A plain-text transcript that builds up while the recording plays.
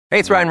Hey,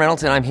 it's Ryan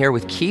Reynolds, and I'm here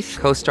with Keith,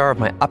 co-star of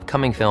my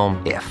upcoming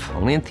film, If,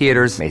 only in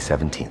theaters May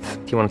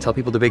 17th. Do you want to tell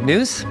people the big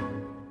news?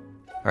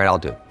 All right, I'll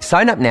do it.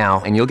 Sign up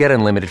now and you'll get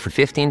unlimited for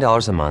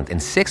 $15 a month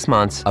and 6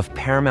 months of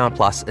Paramount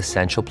Plus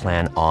Essential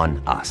Plan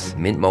on us.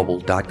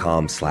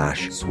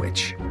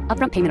 MintMobile.com/switch.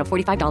 Upfront payment of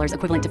 $45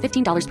 equivalent to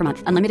 $15 per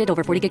month. Unlimited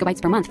over 40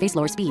 gigabytes per month. Face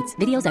lower speeds.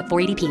 Videos at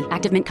 480p.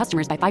 Active Mint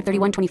customers by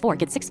 531.24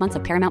 get 6 months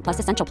of Paramount Plus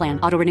Essential Plan.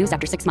 Auto renews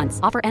after 6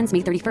 months. Offer ends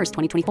May 31st,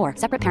 2024.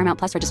 Separate Paramount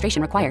Plus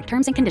registration required.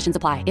 Terms and conditions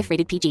apply if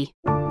rated PG.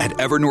 At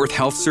Evernorth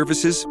Health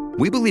Services,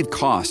 we believe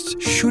costs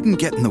shouldn't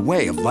get in the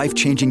way of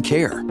life-changing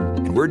care,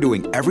 and we're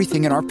doing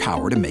everything in our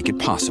power to make it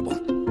possible.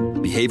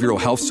 Behavioral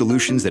health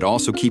solutions that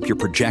also keep your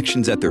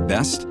projections at their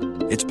best?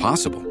 It's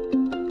possible.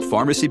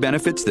 Pharmacy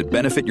benefits that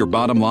benefit your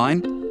bottom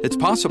line? It's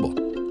possible.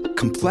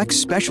 Complex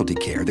specialty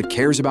care that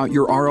cares about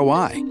your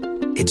ROI?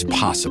 It's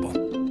possible.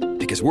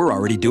 Because we're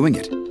already doing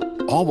it.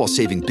 All while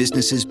saving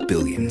businesses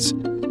billions.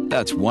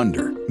 That's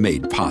Wonder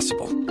made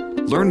possible.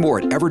 Learn more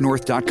at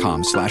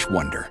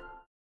evernorth.com/wonder.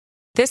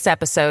 This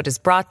episode is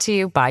brought to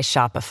you by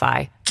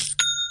Shopify.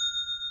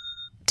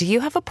 Do you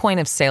have a point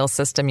of sale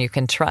system you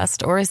can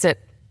trust, or is it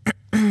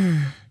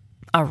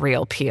a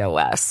real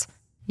POS?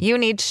 You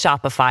need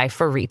Shopify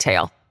for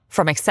retail.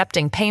 From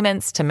accepting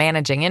payments to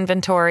managing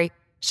inventory,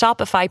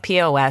 Shopify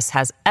POS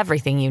has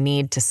everything you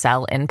need to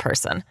sell in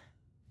person.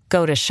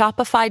 Go to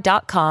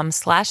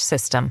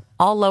shopify.com/system,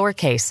 all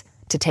lowercase,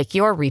 to take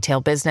your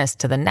retail business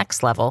to the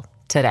next level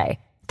today.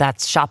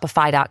 That's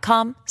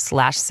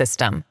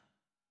shopify.com/system.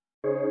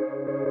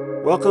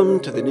 Welcome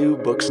to the New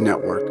Books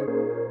Network.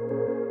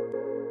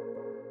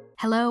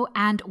 Hello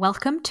and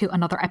welcome to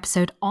another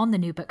episode on the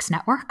New Books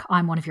Network.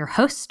 I'm one of your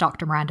hosts,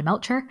 Dr. Miranda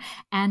Melcher,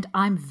 and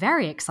I'm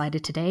very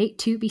excited today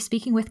to be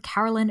speaking with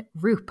Carolyn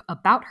Roope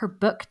about her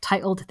book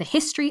titled The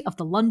History of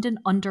the London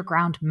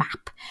Underground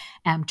Map,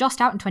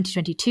 just out in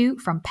 2022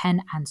 from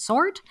Pen and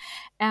Sword.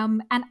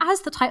 And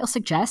as the title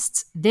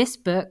suggests, this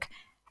book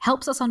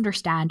helps us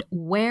understand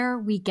where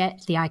we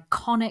get the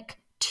iconic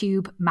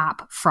tube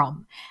map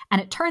from. And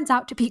it turns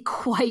out to be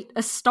quite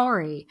a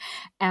story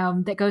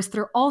that goes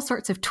through all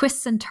sorts of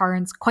twists and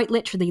turns, quite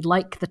literally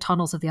like the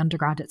tunnels of the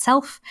underground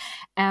itself.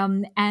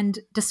 And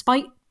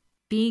despite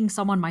being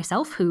someone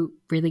myself who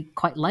really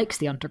quite likes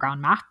the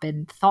underground map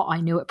and thought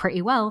I knew it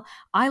pretty well,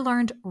 I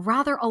learned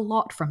rather a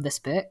lot from this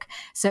book.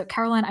 So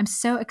Caroline, I'm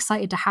so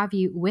excited to have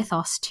you with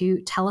us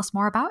to tell us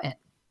more about it.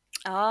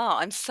 Oh,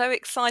 I'm so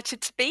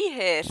excited to be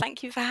here.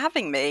 Thank you for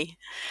having me.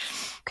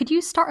 Could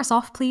you start us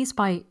off, please,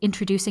 by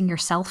introducing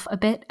yourself a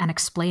bit and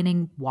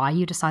explaining why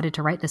you decided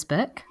to write this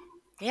book?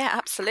 Yeah,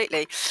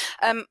 absolutely.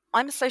 I'm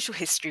a social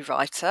history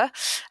writer.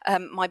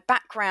 My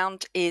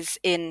background is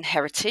in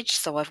heritage,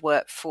 so I've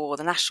worked for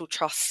the National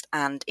Trust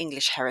and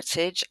English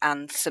Heritage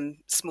and some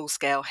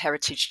small-scale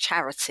heritage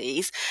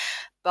charities.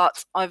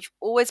 But I've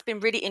always been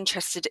really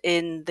interested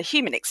in the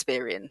human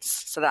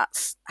experience. So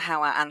that's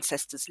how our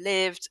ancestors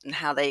lived and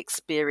how they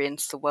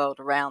experienced the world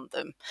around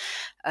them.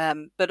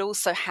 But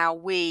also how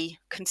we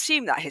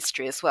consume that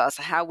history as well.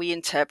 So how we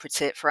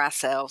interpret it for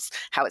ourselves,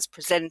 how it's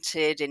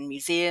presented in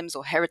museums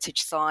or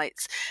heritage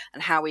sites,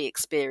 and how we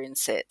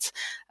experience it.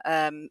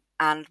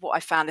 And what I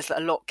found is that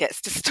a lot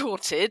gets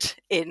distorted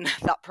in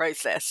that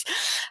process.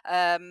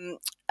 And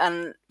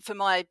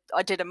I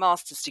did a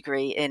master's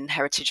degree in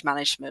heritage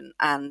management,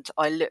 and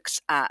I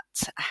looked at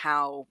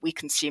how we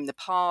consume the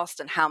past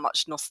and how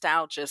much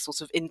nostalgia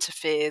sort of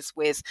interferes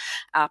with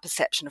our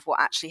perception of what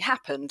actually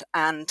happened.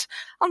 And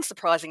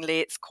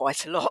unsurprisingly, it's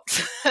quite a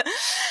lot.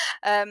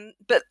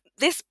 But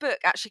this book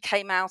actually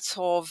came out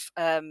of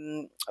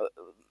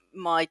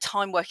my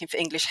time working for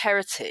English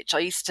Heritage. I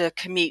used to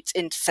commute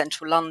into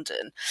central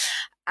London,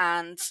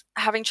 and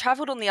having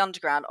travelled on the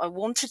Underground, I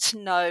wanted to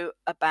know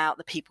about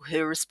the people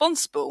who are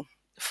responsible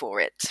for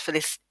it, for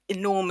this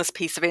enormous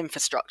piece of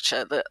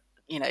infrastructure that,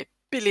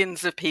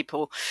 billions of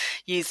people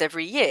use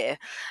every year.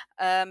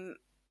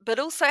 But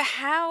also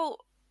how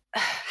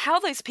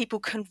those people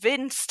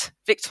convinced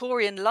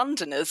Victorian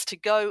Londoners to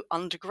go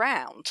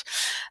underground.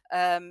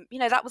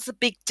 That was a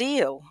big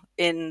deal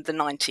in the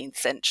 19th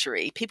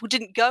century. People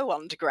didn't go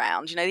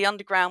underground. The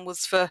underground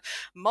was for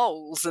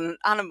moles and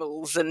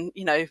animals and,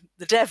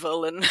 the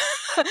devil and,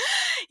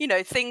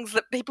 things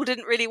that people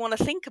didn't really want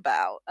to think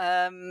about.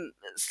 I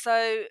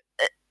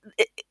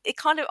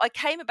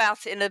came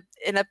about it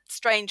in a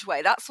strange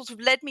way. That sort of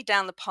led me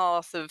down the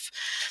path of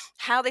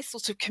how they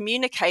sort of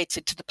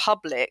communicated to the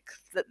public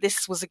that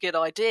this was a good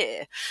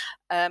idea.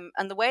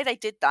 And the way they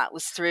did that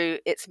was through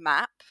its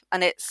map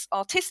and its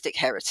artistic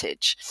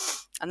heritage.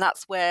 And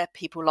that's where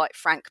people like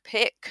Frank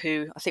Pick,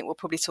 who I think we'll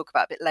probably talk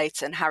about a bit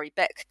later, and Harry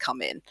Beck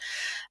come in.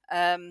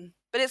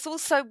 But it's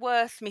also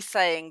worth me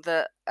saying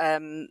that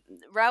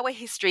railway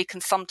history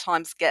can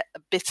sometimes get a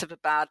bit of a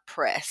bad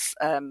press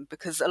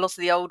because a lot of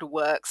the older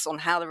works on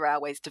how the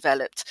railways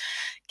developed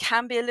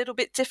can be a little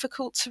bit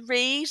difficult to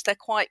read. They're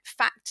quite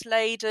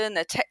fact-laden,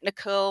 they're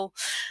technical,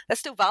 they're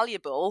still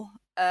valuable.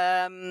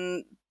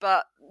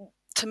 But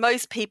to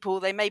most people,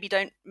 they maybe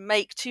don't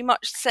make too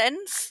much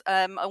sense.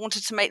 I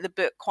wanted to make the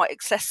book quite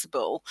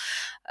accessible,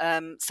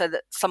 so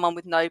that someone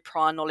with no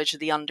prior knowledge of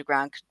the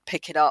underground could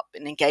pick it up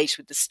and engage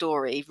with the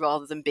story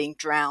rather than being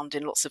drowned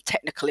in lots of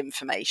technical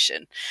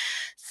information.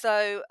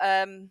 So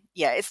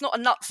it's not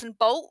a nuts and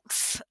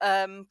bolts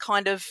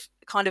kind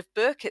of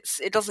book.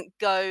 It doesn't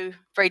go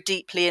very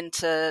deeply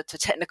into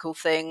technical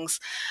things,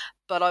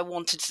 but I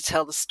wanted to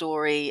tell the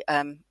story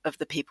of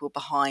the people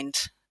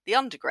behind the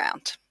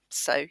underground.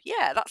 So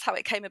yeah, that's how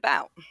it came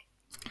about.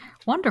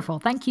 Wonderful.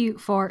 Thank you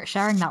for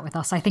sharing that with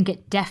us. I think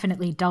it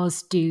definitely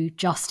does do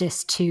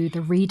justice to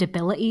the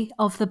readability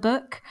of the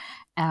book.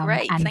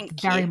 Great, and thank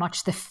very you.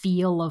 much the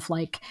feel of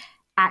like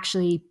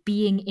actually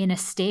being in a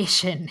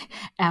station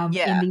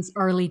in these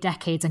early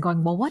decades and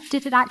going, well, what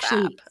did it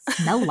actually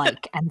smell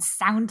like and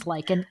sound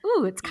like? And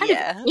ooh, it's kind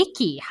of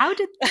icky. How were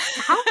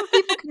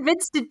people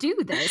convinced to do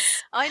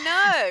this? I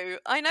know.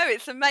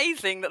 It's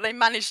amazing that they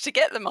managed to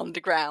get them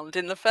underground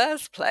in the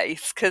first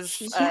place, because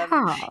it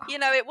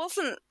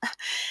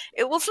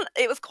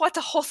was quite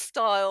a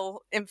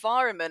hostile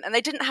environment, and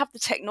they didn't have the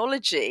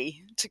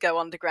technology to go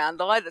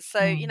underground either. So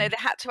they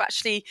had to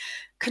actually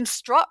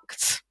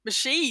construct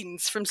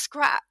machines from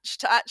scratch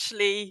to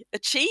actually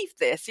achieve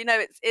this.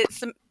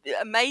 It's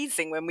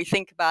amazing when we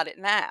think about it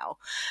now,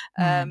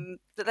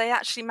 that they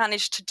actually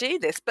managed to do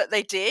this, but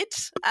they did,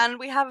 and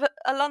we have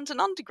a London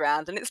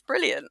Underground, and it's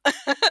brilliant.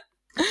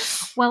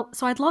 Well,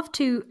 so I'd love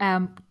to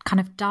kind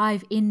of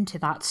dive into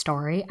that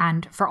story,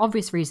 and for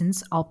obvious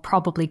reasons, I'll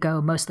probably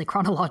go mostly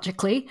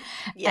chronologically.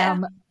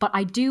 But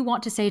I do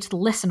want to say to the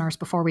listeners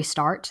before we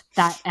start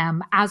that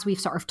as we've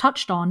sort of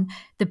touched on,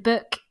 the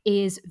book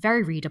is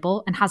very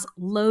readable and has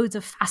loads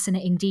of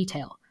fascinating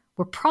detail.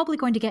 We're probably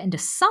going to get into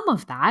some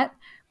of that,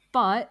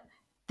 but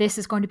this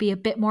is going to be a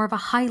bit more of a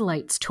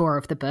highlights tour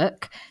of the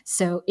book.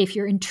 So if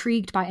you're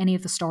intrigued by any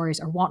of the stories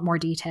or want more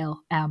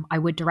detail, I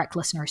would direct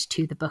listeners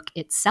to the book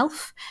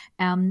itself.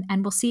 And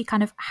we'll see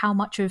kind of how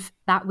much of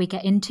that we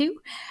get into.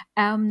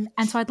 And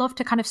so I'd love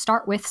to kind of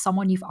start with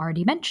someone you've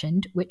already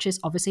mentioned, which is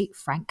obviously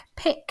Frank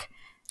Pick.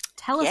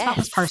 Tell us about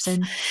this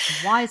person.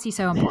 Why is he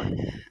so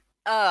important?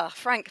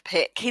 Frank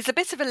Pick. He's a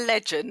bit of a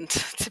legend,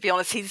 to be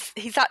honest.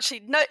 He's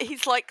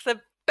like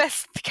the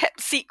best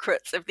kept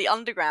secrets of the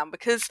underground,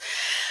 because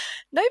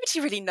nobody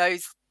really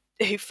knows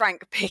who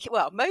Frank Pick.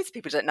 Well, most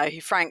people don't know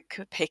who Frank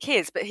Pick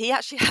is, but he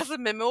actually has a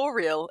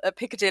memorial at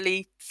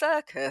Piccadilly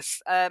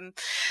Circus,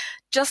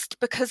 just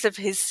because of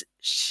his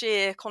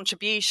sheer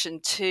contribution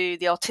to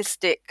the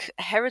artistic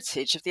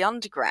heritage of the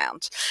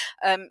underground.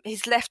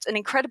 He's left an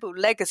incredible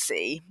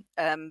legacy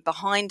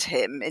behind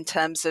him in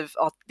terms of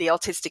the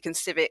artistic and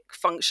civic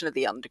function of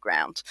the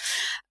underground.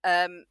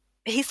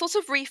 He sort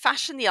of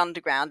refashioned the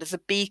underground as a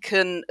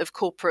beacon of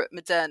corporate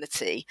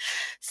modernity.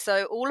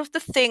 So all of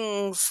the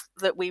things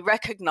that we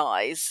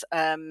recognise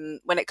when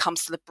it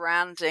comes to the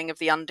branding of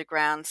the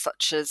underground,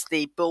 such as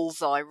the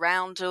bullseye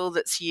roundel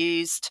that's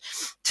used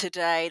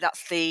today,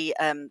 that's the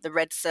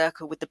red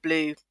circle with the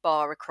blue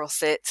bar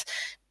across it.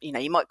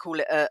 You might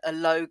call it a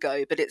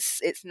logo, but its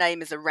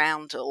name is a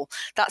roundel.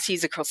 That's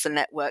used across the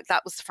network.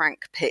 That was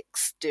Frank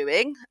Pick's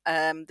doing.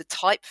 The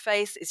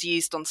typeface is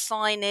used on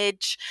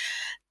signage.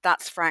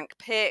 That's Frank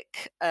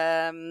Pick.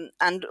 And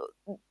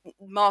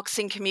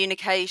marketing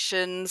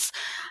communications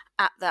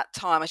at that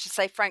time. I should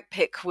say Frank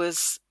Pick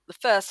was the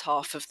first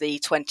half of the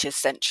 20th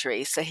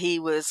century. So he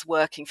was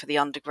working for the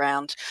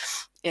underground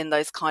in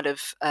those kind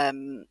of,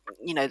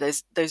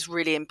 those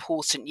really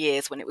important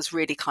years when it was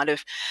really kind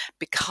of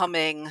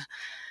becoming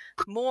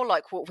more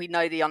like what we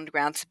know the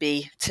underground to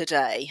be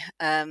today.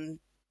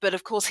 But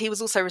of course, he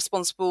was also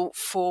responsible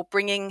for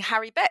bringing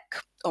Harry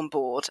Beck on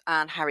board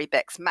and Harry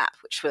Beck's map,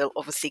 which we'll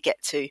obviously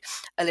get to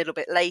a little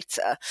bit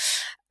later.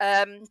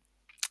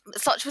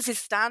 Such was his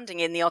standing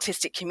in the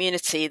artistic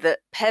community that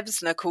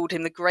Pevsner called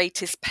him the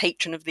greatest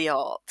patron of the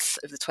arts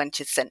of the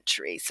 20th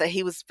century. So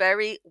he was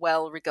very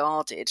well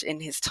regarded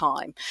in his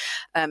time.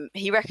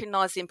 He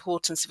recognised the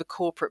importance of a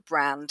corporate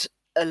brand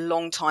a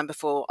long time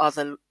before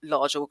other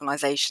large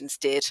organisations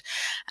did,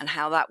 and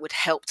how that would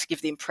help to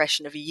give the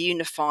impression of a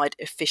unified,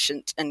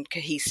 efficient and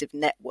cohesive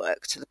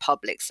network to the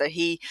public. So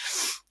he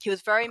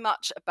was very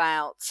much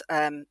about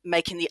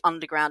making the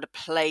underground a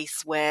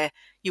place where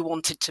you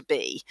wanted to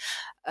be.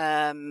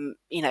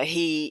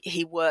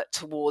 He worked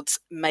towards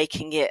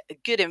making it a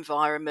good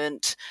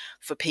environment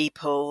for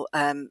people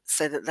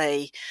so that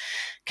they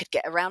could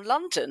get around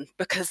London,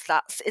 because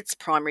that's its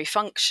primary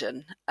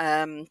function.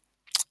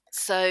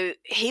 So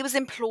he was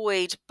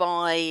employed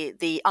by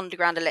the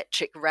Underground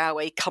Electric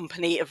Railway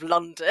Company of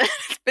London.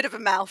 It's a bit of a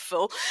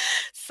mouthful.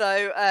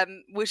 So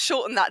we'll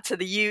shorten that to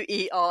the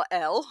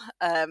UERL,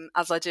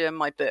 as I do in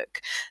my book.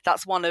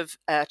 That's one of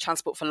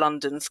Transport for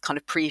London's kind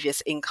of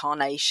previous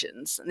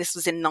incarnations. And this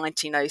was in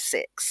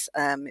 1906.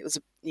 It was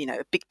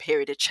a big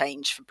period of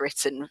change for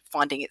Britain,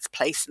 finding its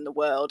place in the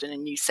world in a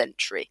new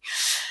century.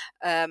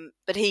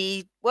 But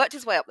he worked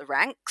his way up the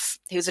ranks.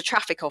 He was a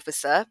traffic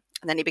officer,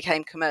 and then he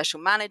became commercial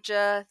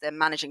manager, then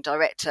managing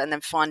director, and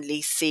then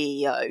finally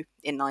CEO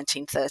in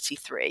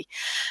 1933,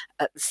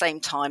 at the same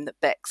time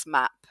that Beck's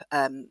map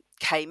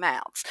came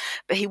out.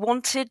 But he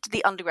wanted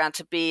the Underground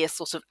to be a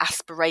sort of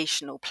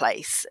aspirational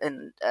place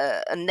and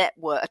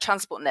a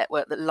transport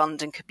network that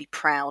London could be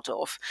proud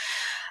of.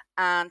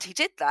 And he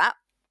did that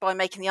by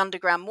making the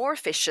Underground more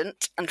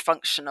efficient and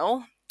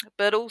functional,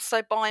 but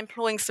also by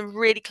employing some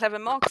really clever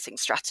marketing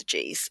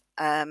strategies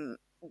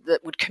that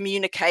would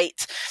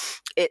communicate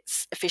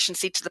its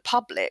efficiency to the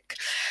public.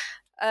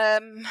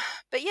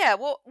 But yeah,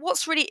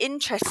 what's really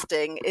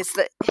interesting is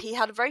that he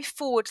had a very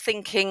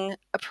forward-thinking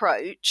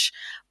approach,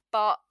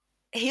 but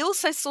he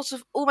also sort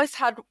of almost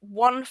had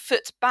one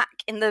foot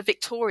back in the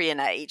Victorian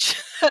age.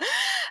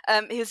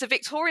 He was a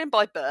Victorian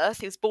by birth.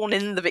 He was born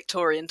in the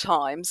Victorian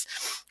times,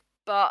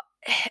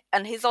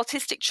 and his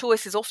artistic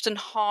choices often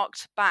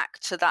harked back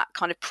to that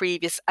kind of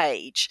previous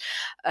age,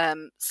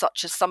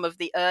 such as some of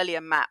the earlier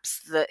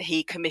maps that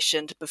he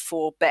commissioned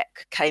before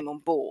Beck came on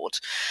board.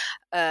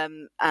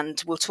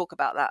 And we'll talk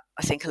about that,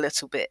 I think, a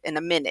little bit in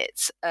a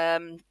minute.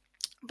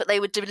 But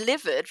they were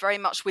delivered very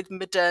much with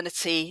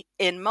modernity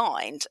in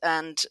mind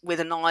and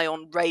with an eye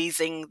on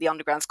raising the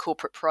Underground's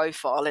corporate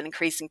profile and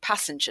increasing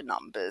passenger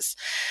numbers.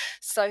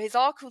 So his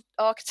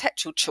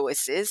architectural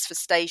choices for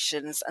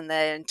stations and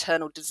their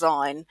internal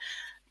design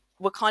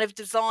were kind of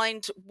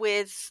designed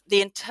with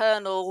the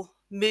internal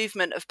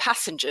movement of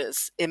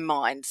passengers in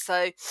mind.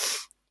 So,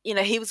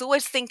 he was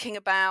always thinking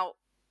about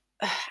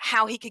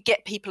how he could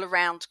get people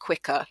around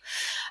quicker.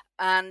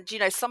 And,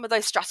 some of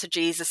those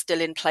strategies are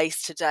still in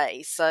place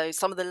today. So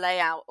some of the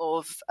layout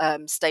of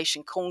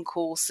station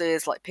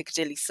concourses like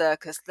Piccadilly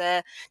Circus,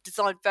 they're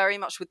designed very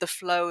much with the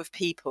flow of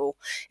people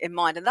in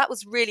mind. And that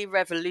was really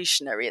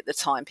revolutionary at the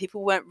time.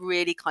 People weren't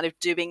really kind of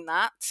doing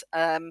that.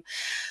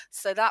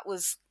 So that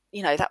was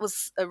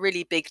a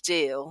really big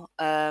deal.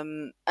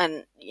 And,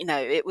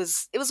 it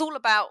was all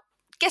about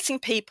getting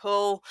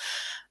people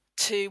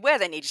to where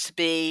they needed to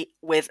be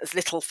with as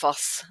little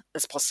fuss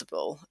as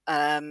possible,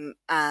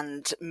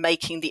 and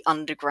making the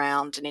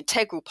Underground an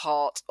integral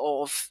part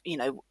of,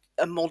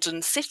 a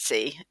modern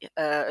city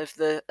of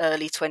the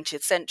early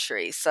 20th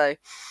century. So,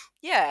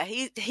 yeah,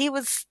 he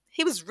was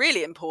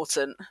really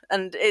important.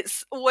 And it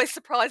always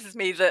surprises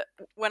me that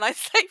when I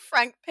say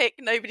Frank Pick,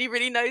 nobody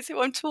really knows who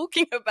I'm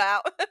talking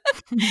about,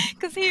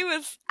 because he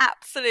was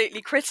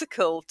absolutely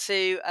critical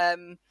to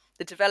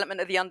the development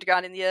of the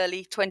Underground in the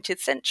early 20th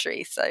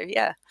century. So,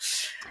 yeah.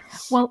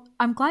 Well,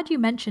 I'm glad you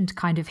mentioned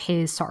kind of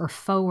his sort of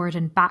forward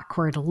and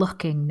backward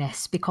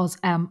lookingness, because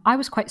I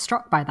was quite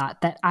struck by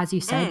that, as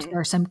you said,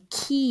 there are some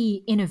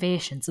key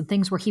innovations and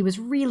things where he was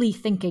really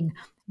thinking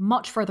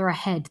much further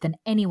ahead than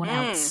anyone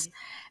else.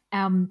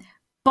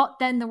 But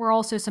then there were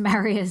also some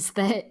areas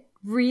that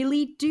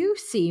really do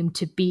seem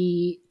to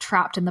be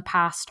trapped in the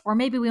past, or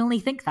maybe we only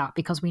think that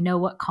because we know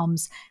what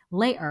comes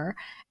later.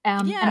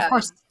 And of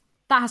course,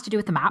 that has to do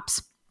with the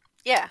maps.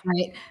 Yeah.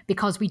 Right.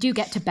 Because we do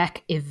get to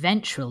Beck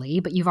eventually,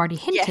 but you've already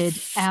hinted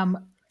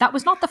that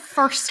was not the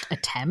first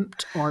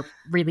attempt, or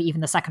really even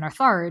the second or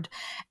third.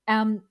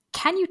 Can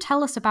you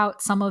tell us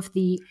about some of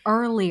the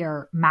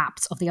earlier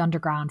maps of the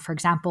Underground? For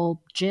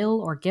example,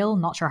 Gill,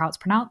 not sure how it's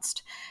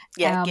pronounced.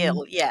 Yeah,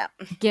 Gill, yeah.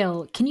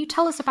 Gill. Can you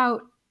tell us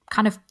about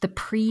kind of the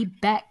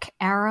pre-Beck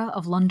era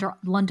of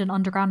London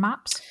Underground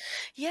maps?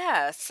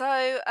 Yeah,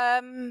 so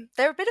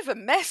they're a bit of a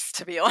mess,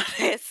 to be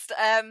honest.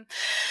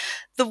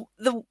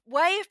 The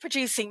way of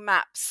producing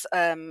maps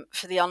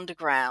for the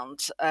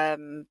Underground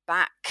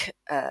back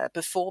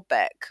before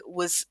Beck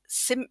was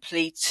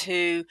simply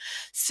to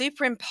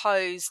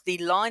superimpose the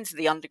lines of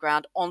the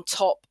Underground on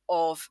top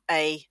of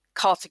a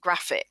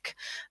cartographic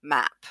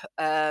map.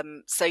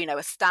 So,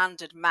 a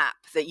standard map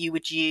that you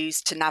would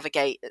use to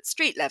navigate at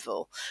street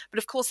level. But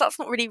of course, that's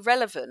not really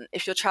relevant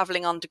if you're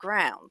traveling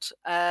underground.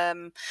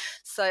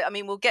 So,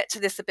 we'll get to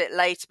this a bit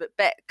later, but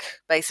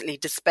Beck basically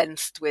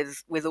dispensed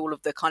with all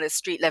of the kind of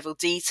street level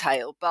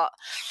detail. But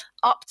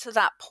up to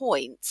that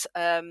point,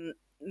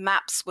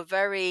 maps were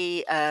they're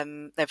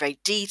very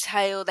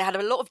detailed. They had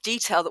a lot of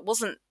detail that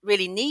wasn't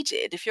really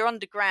needed. If you're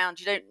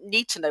underground, you don't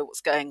need to know what's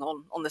going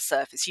on the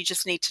surface. You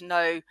just need to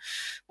know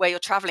where you're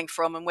traveling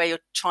from and where you're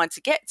trying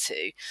to get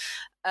to.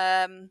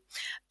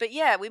 But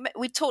yeah,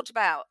 we talked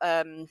about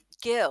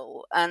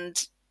Gill,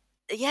 and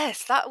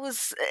yes, that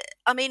was,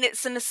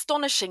 it's an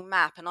astonishing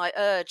map, and I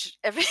urge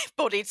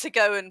everybody to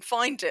go and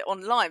find it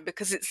online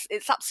because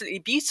it's absolutely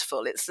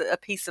beautiful. It's a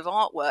piece of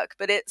artwork,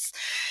 but it's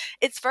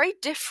very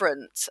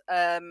different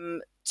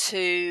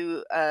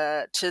to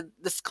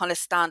this kind of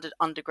standard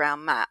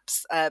Underground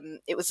maps.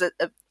 It was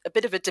a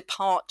bit of a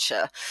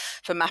departure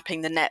for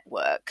mapping the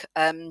network.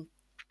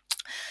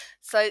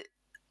 So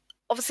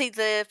obviously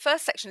the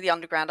first section of the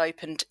Underground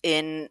opened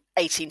in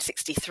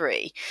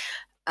 1863.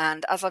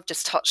 And as I've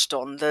just touched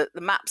on, the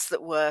maps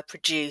that were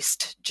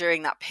produced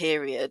during that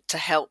period to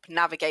help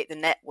navigate the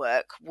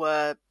network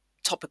were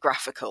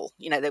topographical.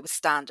 They were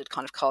standard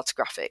kind of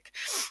cartographic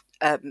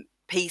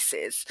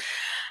pieces,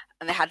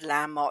 and they had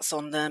landmarks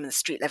on them and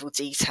street level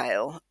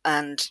detail,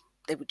 and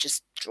they would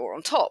just draw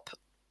on top.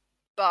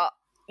 But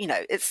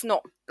that's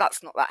not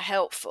that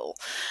helpful.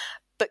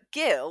 But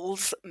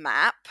Gill's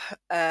map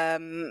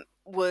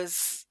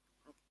was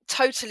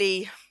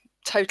totally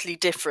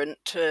different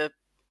to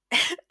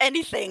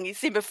anything you've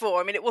seen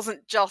before. I mean, it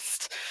wasn't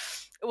just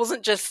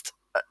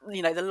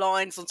the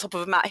lines on top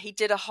of a map. He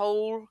did a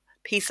whole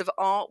piece of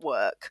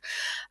artwork.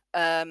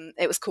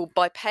 It was called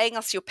By Paying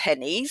Us Your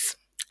Pennies,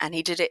 and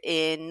he did it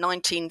in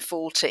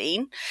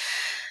 1914.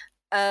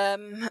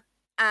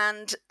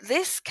 And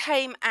this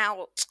came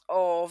out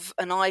of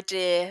an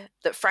idea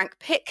that Frank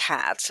Pick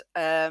had.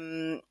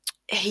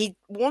 He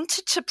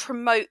wanted to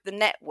promote the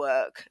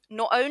network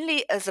not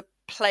only as a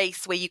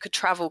place where you could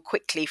travel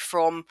quickly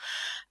from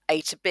A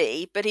to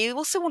B, but he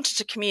also wanted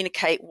to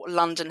communicate what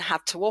London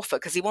had to offer,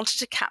 because he wanted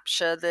to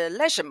capture the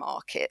leisure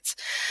market.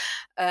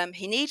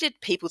 He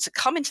needed people to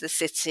come into the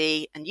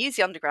city and use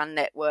the underground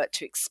network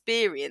to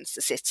experience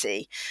the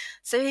city.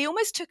 So he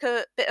almost took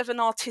a bit of an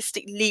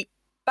artistic leap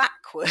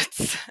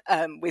backwards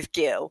with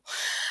Gill.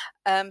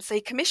 So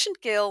he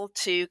commissioned Gill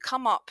to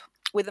come up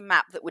with a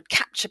map that would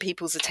capture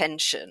people's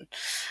attention.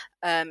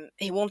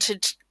 He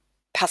wanted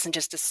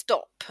passengers to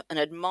stop and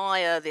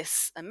admire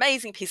this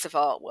amazing piece of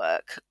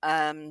artwork,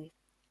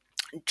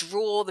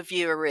 draw the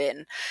viewer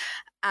in.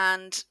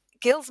 And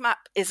Gill's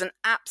map is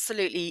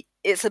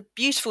it's a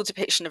beautiful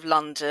depiction of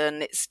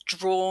London. It's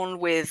drawn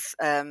with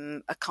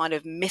a kind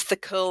of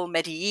mythical,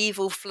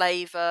 medieval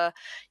flavour.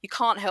 You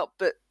can't help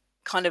but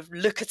kind of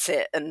look at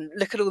it and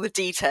look at all the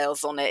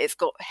details on it. It's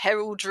got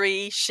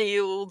heraldry,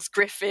 shields,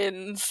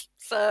 griffins,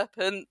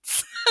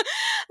 serpents,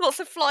 lots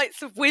of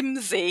flights of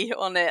whimsy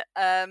on it.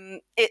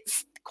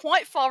 It's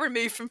quite far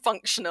removed from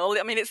functional.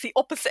 I mean, it's the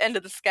opposite end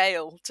of the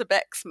scale to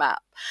Beck's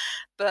map,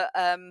 but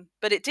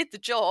it did the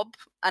job,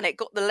 and it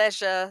got the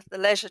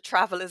leisure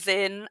travellers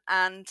in.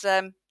 And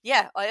I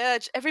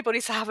urge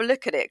everybody to have a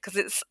look at it, because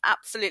it's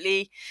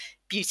absolutely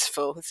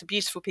beautiful. It's a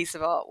beautiful piece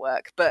of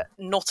artwork, but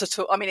not at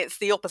all. I mean, it's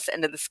the opposite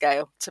end of the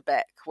scale to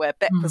Beck, where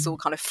Beck was all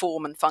kind of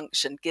form and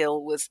function.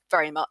 Gill was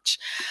very much,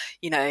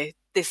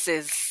 this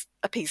is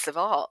a piece of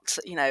art.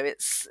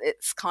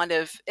 It's kind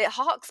of, it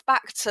harks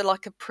back to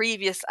like a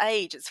previous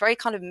age. It's very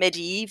kind of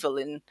medieval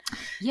I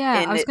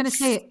was going to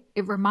say,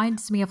 it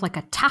reminds me of like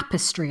a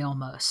tapestry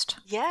almost.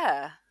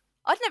 Yeah.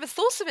 I'd never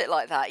thought of it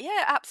like that.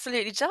 Yeah, it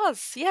absolutely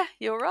does. Yeah,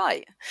 you're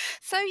right.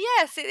 So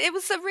yes, it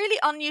was a really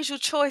unusual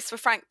choice for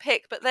Frank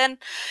Pick, but then,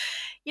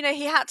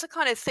 he had to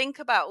kind of think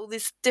about all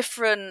these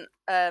different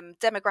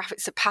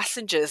demographics of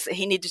passengers that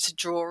he needed to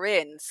draw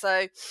in.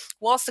 So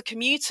whilst the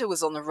commuter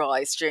was on the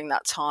rise during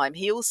that time,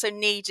 he also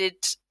needed,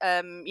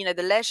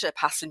 the leisure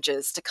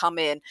passengers to come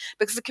in,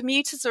 because the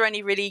commuters are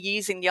only really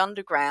using the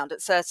underground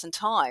at certain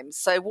times.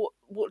 So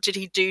what did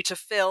he do to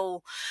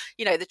fill,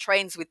 the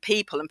trains with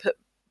people and put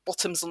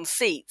bottoms on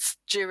seats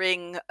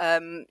during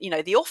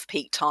the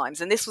off-peak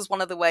times? And this was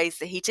one of the ways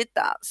that he did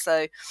that.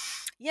 So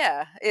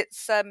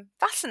it's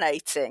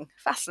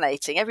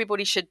fascinating.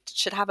 Everybody should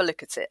have a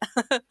look at it.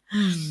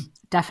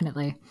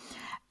 Definitely.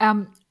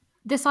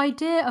 This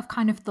idea of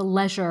kind of the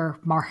leisure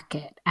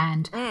market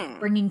and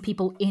bringing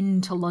people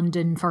into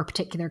London for a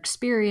particular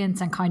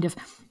experience, and kind of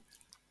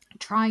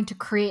trying to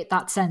create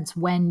that sense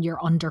when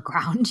you're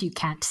underground, you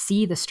can't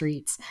see the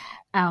streets,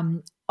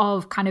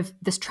 of kind of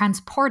this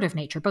transportive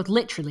nature, both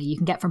literally you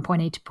can get from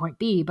point A to point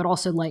B, but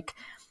also like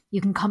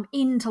you can come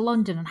into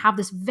London and have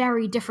this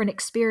very different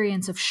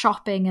experience of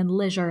shopping and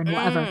leisure and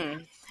whatever.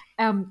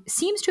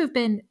 Seems to have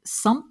been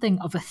something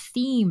of a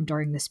theme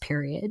during this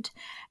period.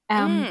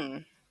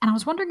 And I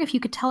was wondering if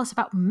you could tell us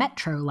about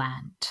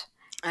Metroland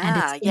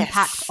and its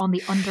impact on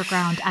the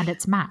underground and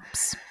its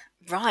maps.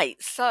 Right,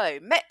 so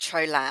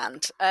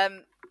Metroland.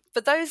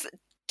 For those that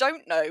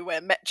don't know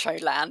where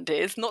Metroland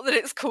is, not that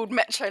it's called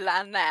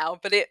Metroland now,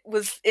 but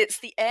it's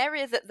the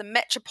area that the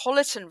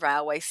Metropolitan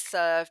Railway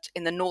served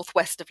in the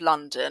northwest of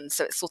London.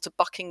 So it's sort of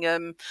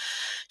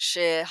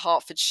Buckinghamshire,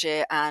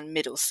 Hertfordshire and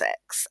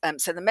Middlesex.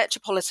 So the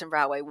Metropolitan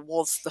Railway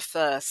was the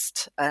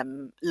first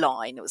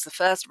line. It was the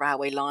first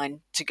railway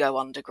line to go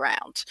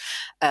underground.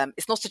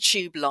 It's not a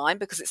tube line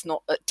because it's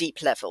not at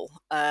deep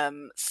level.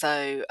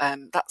 So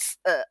that's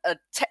a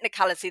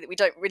technicality that we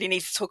don't really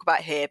need to talk about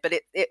here, but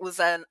it was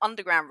an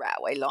underground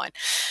railway line,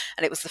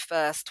 and it was the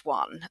first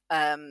one,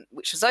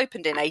 which was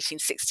opened in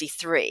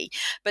 1863,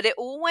 but it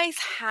always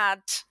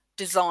had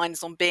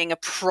designs on being a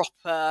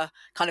proper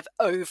kind of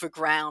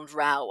overground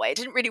railway. It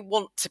didn't really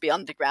want to be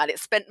underground. It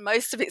spent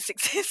most of its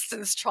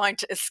existence trying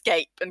to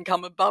escape and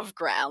come above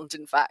ground,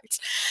 in fact.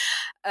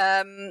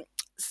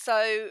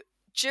 So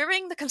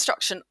during the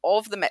construction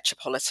of the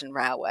Metropolitan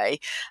Railway,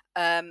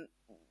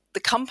 the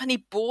company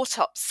bought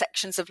up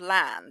sections of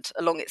land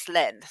along its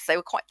length. They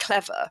were quite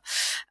clever.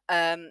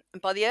 And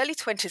by the early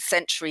 20th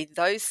century,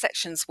 those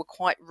sections were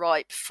quite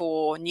ripe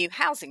for new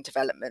housing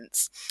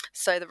developments.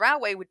 So the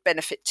railway would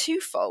benefit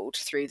twofold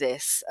through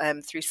this,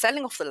 through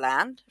selling off the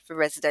land for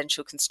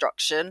residential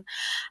construction,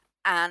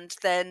 and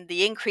then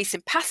the increase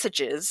in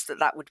passengers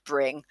that would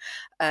bring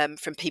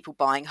from people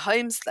buying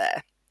homes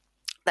there.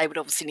 They would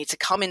obviously need to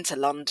come into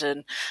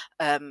London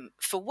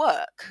for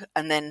work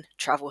and then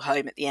travel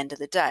home at the end of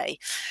the day.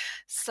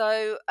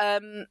 So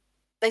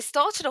they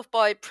started off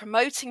by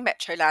promoting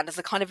Metroland as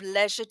a kind of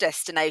leisure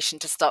destination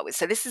to start with.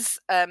 So this is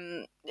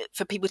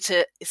for people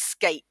to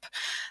escape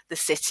the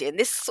city. And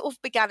this sort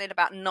of began in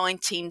about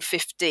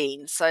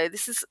 1915. So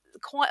this is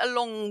quite a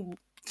long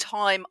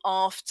time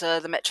after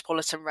the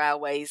Metropolitan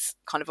Railway's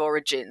kind of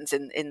origins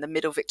in the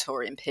middle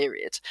Victorian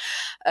period.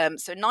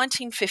 So in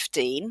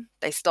 1915,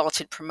 they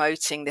started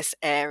promoting this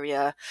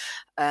area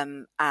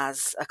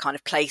as a kind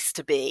of place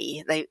to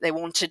be. They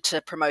wanted to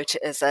promote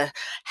it as a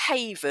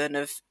haven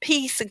of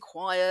peace and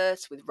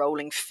quiet with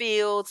rolling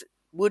fields,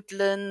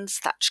 woodlands,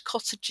 thatched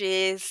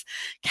cottages,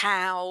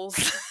 cows,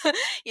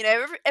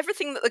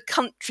 everything that the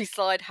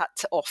countryside had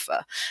to offer.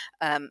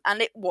 And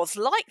it was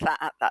like that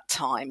at that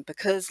time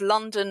because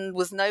London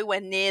was nowhere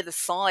near the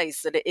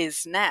size that it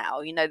is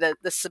now.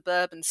 The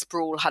suburban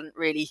sprawl hadn't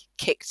really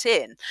kicked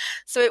in.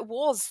 So it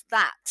was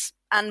that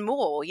and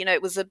more.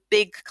 It was a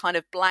big kind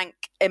of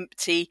blank,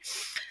 empty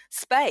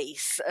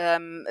space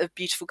of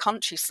beautiful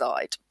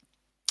countryside.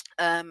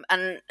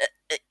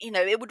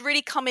 It would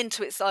really come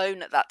into its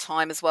own at that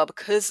time as well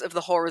because of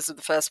the horrors of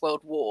the First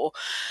World War.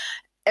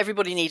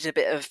 Everybody needed a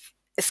bit of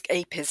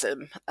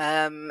escapism.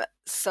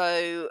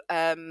 So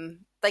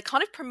they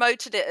kind of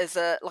promoted it as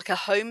a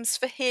homes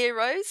for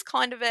heroes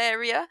kind of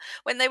area.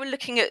 When they were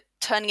looking at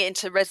turning it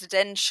into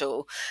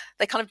residential,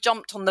 they kind of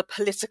jumped on the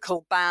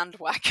political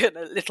bandwagon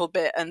a little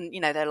bit, and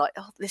they're like,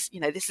 oh, this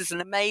is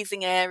an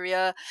amazing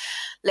area.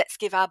 Let's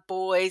give our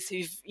boys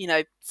who've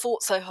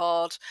fought so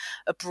hard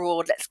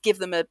abroad, let's give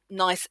them a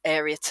nice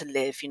area to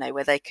live,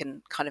 where they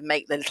can kind of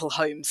make their little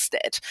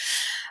homestead.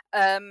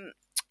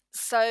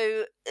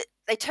 So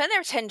they turned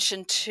their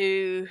attention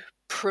to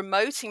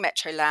promoting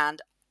Metroland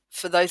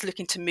for those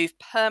looking to move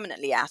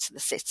permanently out of the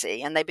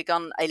city, and they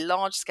begun a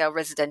large-scale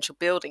residential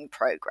building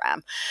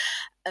program.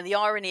 And the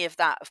irony of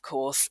that, of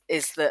course,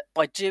 is that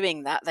by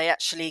doing that, they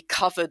actually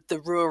covered the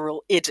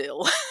rural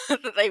idyll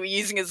that they were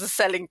using as a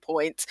selling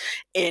point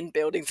in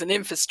buildings and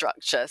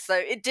infrastructure. So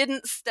it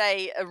didn't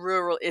stay a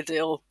rural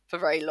idyll for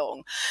very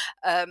long.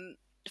 The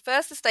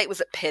first estate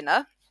was at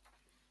Pinner,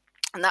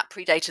 and that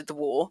predated the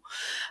war.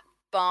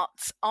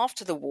 But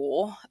after the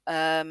war,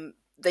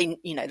 they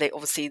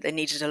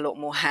needed a lot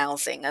more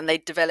housing, and they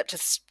developed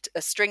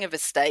a string of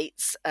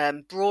estates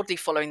broadly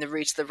following the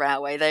route of the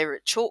railway. They were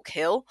at Chalk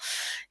Hill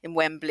in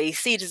Wembley,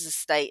 Cedars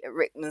Estate at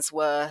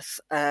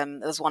Rickmansworth, there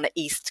was one at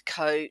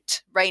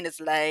Eastcote, Rayners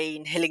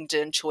Lane,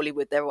 Hillingdon,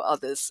 Chorleywood. There were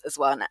others as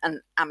well,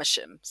 and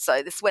Amersham.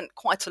 So this went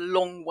quite a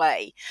long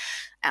way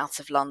out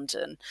of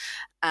London.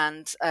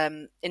 And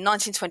in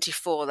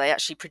 1924, they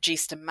actually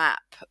produced a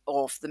map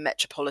of the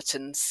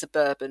metropolitan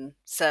suburban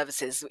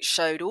services, which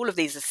showed all of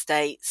these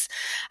estates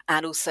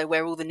and also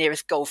where all the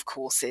nearest golf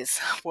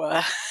courses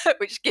were,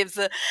 which gives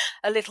a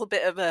little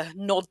bit of a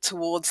nod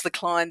towards the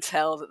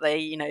clientele that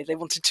they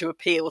wanted to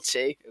appeal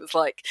to. It was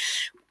like,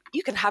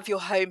 you can have your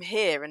home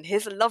here, and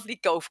here's a lovely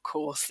golf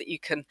course that you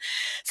can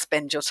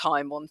spend your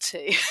time on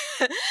too.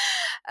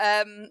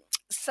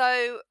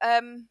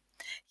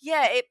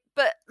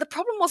 But the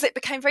problem was it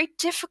became very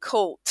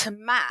difficult to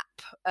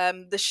map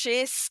the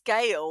sheer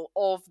scale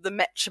of the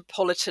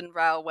Metropolitan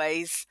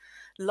Railway's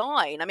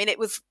line. I mean, it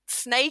was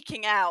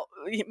snaking out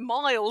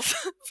miles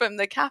from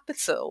the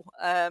capital.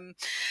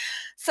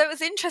 So it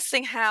was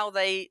interesting how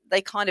they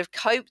kind of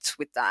coped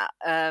with that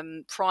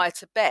prior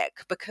to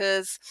Beck,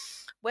 because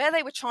where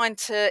they were trying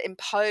to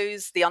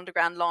impose the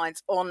underground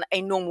lines on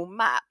a normal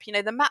map,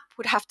 the map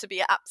would have to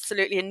be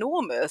absolutely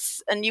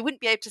enormous, and you wouldn't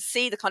be able to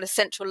see the kind of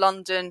central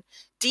London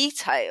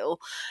detail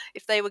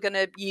if they were going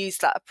to use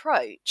that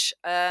approach.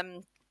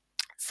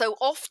 So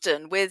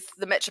often with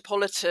the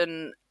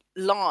Metropolitan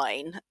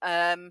line,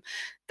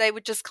 they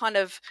would just kind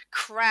of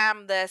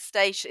cram their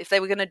station. If they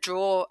were going to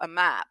draw a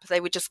map, they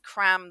would just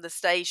cram the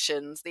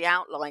stations, the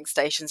outlying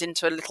stations,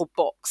 into a little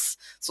box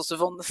sort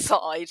of on the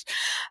side,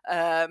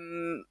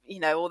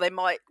 or they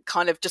might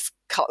kind of just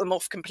cut them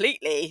off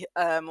completely,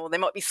 or they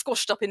might be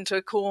squashed up into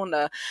a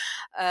corner.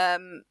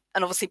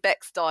 And obviously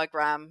Beck's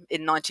diagram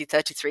in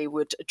 1933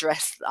 would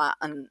address that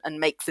and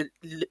make the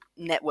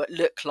network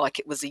look like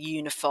it was a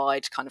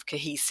unified kind of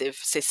cohesive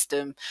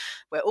system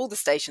where all the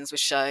stations were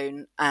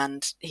shown,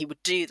 and he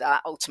would do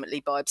that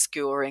ultimately by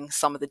obscuring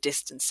some of the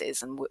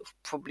distances, and we'll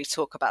probably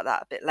talk about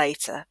that a bit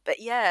later.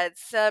 But yeah,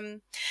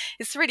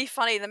 it's really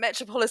funny. The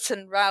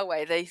Metropolitan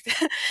Railway,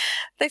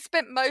 they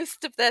spent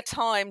most of their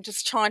time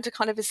just trying to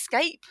kind of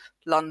escape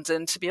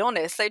London, to be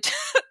honest.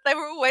 They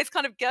were always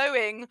kind of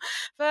going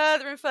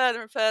further and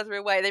further and further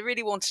away. They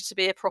really wanted to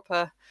be a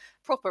proper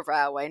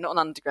railway, not an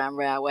underground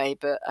railway,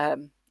 but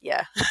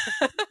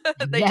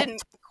they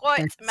didn't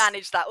quite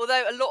manage that.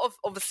 Although a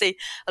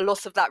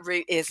lot of that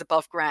route is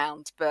above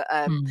ground, but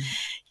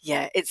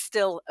it's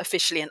still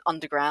officially an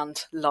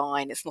underground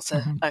line. It's not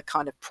a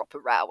kind of proper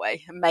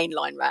railway, a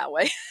mainline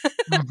railway.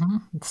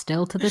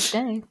 Still to this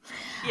day.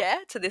 Yeah,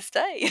 to this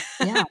day.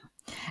 Yeah.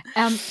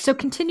 So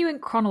continuing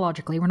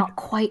chronologically, we're not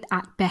quite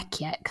at Beck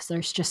yet because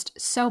there's just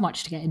so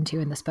much to get into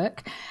in this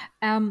book.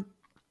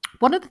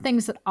 One of the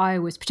things that I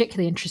was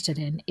particularly interested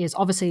in is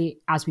obviously,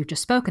 as we've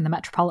just spoken, the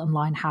Metropolitan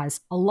line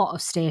has a lot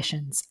of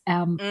stations,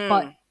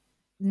 but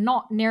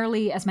not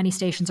nearly as many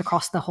stations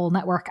across the whole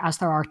network as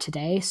there are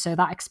today. So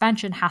that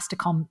expansion has to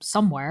come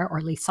somewhere, or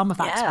at least some of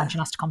that expansion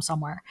has to come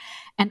somewhere.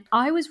 And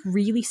I was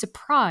really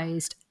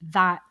surprised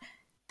that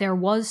there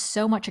was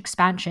so much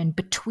expansion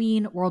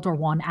between World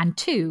War I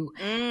and II.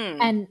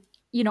 And,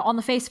 you know, on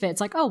the face of it,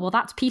 it's like, oh, well,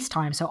 that's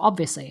peacetime, so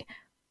obviously.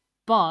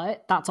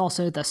 But that's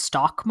also the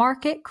stock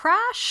market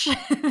crash.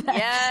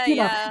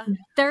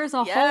 There's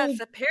a whole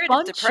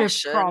bunch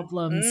of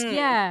problems.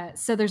 Yeah.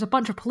 So there's a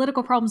bunch of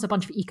political problems, a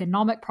bunch of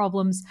economic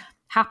problems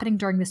happening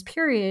during this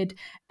period.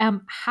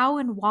 How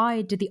and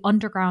why did the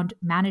underground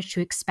manage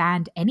to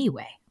expand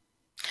anyway?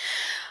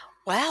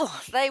 Well,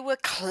 they were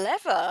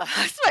clever,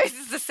 I suppose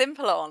is the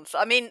simple answer.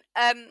 I mean,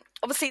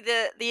 obviously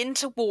the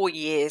interwar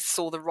years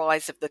saw the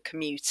rise of the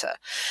commuter.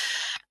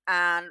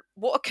 And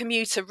what a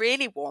commuter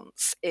really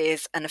wants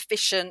is an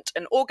efficient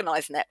and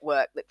organised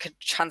network that could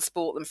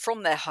transport them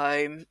from their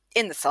home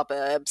in the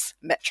suburbs,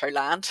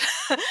 Metroland,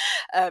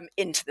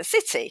 into the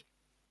city.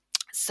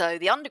 So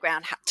the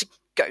underground had to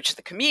go to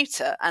the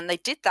commuter, and they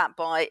did that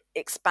by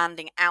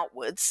expanding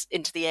outwards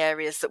into the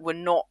areas that were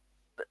not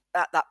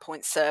at that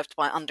point served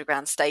by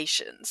underground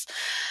stations.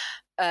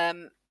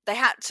 They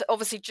had to,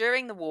 obviously,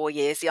 during the war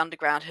years, the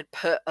underground had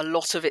put a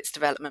lot of its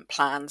development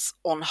plans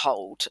on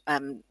hold.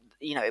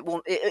 You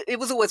know, it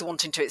was always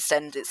wanting to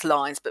extend its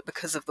lines, but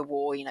because of the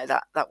war, you know,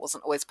 that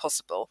wasn't always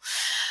possible.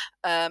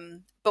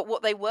 But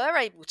what they were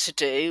able to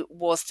do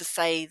was to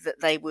say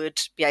that they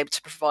would be able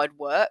to provide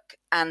work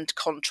and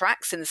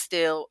contracts in the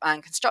steel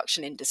and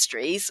construction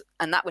industries,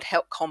 and that would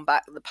help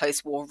combat the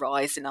post-war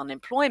rise in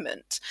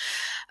unemployment.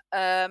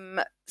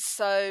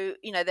 So,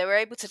 you know, they were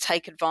able to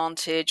take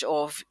advantage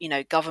of, you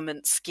know,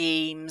 government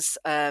schemes,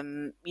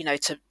 you know,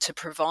 to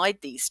provide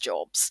these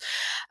jobs.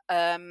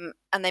 And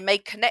they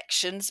made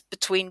connections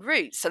between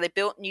routes. So they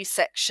built new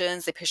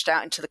sections, they pushed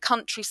out into the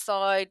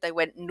countryside, they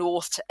went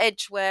north to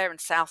Edgware and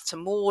south to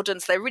Morden.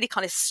 So they're really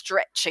kind of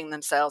stretching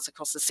themselves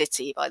across the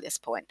city by this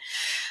point.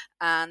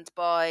 And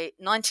by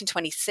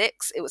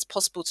 1926, it was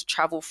possible to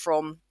travel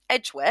from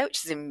Edgware,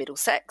 which is in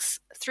Middlesex,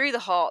 through the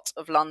heart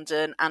of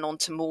London and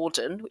onto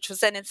Morden, which was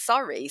then in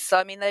Surrey. So,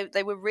 I mean,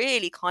 they were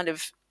really kind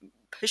of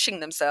pushing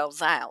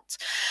themselves out.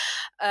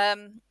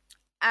 And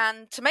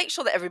to make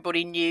sure that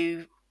everybody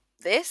knew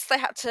this, they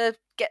had to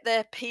get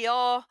their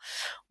PR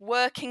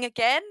working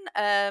again.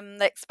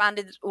 They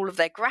expanded all of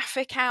their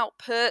graphic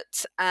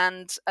output,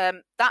 and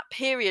that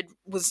period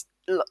was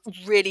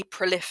really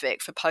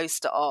prolific for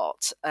poster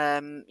art.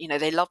 You know,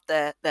 they loved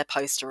their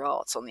poster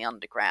art on the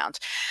underground.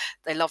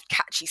 They loved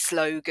catchy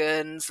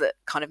slogans that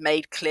kind of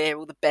made clear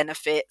all the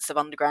benefits of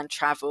underground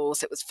travel.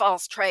 So it was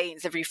fast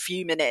trains every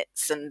few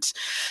minutes, and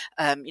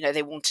you know,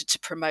 they wanted to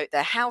promote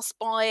their house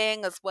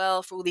buying as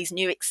well for all these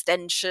new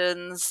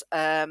extensions.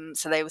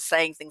 So they were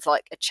saying things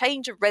like a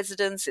change of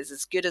residence is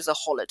as good as a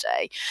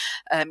holiday.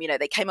 You know,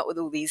 they came up with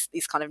all these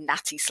kind of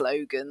natty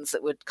slogans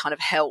that would kind of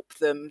help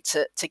them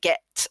to get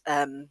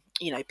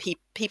you know,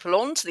 people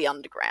onto the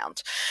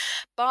underground.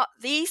 But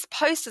these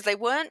posters, they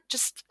weren't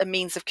just a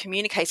means of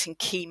communicating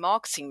key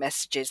marketing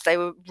messages. They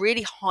were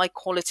really high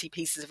quality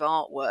pieces of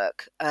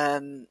artwork.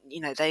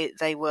 You know,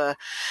 they were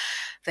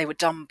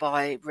done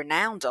by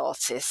renowned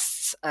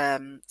artists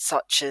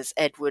such as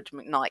Edward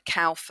McKnight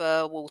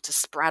Kauffer, Walter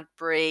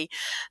Spradbury.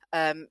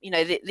 You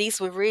know, these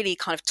were really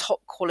kind of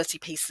top quality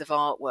pieces of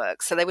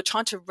artwork. So they were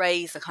trying to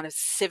raise the kind of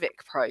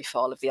civic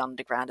profile of the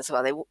underground as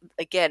well. They were,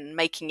 again,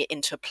 making it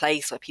into a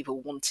place where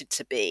people wanted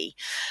to be.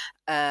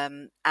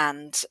 And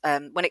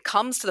when it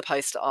comes to the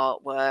poster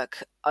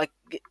artwork, I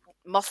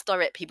must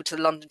direct people to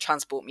the London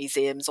Transport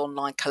Museum's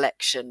online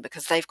collection,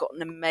 because they've got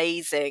an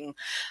amazing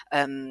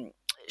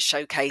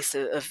showcase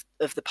of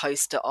the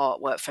poster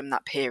artwork from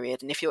that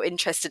period. And if you're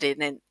interested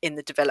in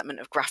the development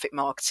of graphic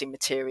marketing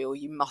material,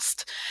 you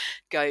must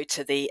go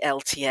to the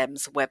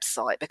LTM's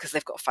website, because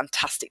they've got a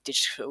fantastic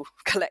digital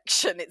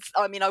collection.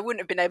 I mean, I wouldn't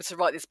have been able to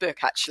write this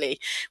book actually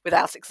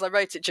without it, because I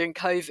wrote it during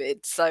COVID.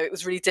 So it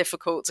was really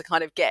difficult to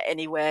kind of get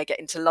anywhere, get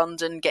into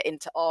London, get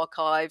into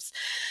archives.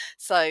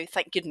 So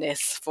thank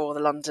goodness for the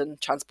London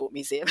Transport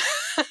Museum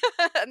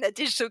and their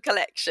digital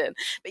collection.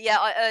 But yeah,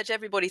 I urge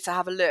everybody to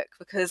have a look,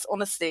 because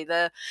honestly,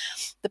 the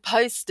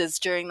posters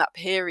during that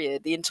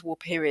period, the interwar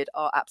period,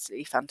 are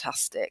absolutely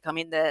fantastic. I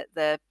mean,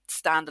 they're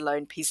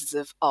standalone pieces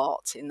of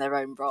art in their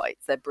own right.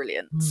 They're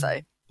brilliant. So,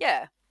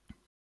 yeah.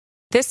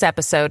 This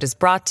episode is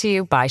brought to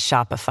you by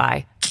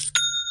Shopify.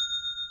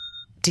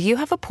 Do you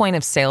have a point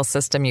of sale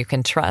system you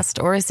can trust,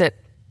 or is it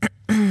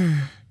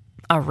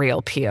a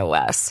real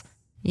POS?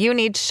 You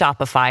need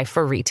Shopify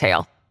for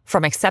retail.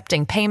 From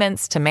accepting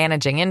payments to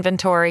managing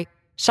inventory,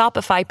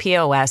 Shopify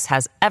POS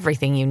has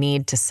everything you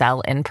need to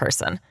sell in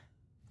person.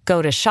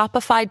 Go to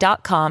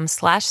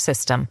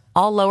shopify.com/system,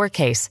 all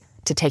lowercase,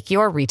 to take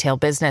your retail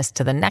business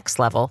to the next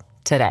level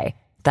today.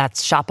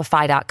 That's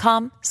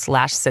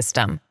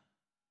shopify.com/system.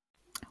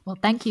 Well,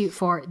 thank you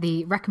for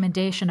the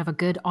recommendation of a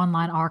good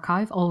online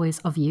archive, always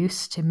of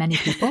use to many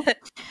people.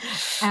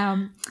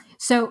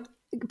 So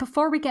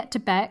before we get to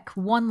Beck,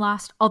 one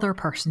last other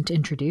person to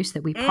introduce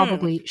that we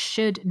probably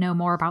should know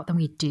more about than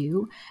we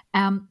do,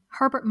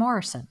 Herbert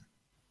Morrison.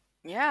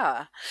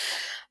 Yeah,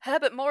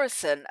 Herbert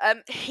Morrison.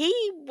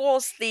 He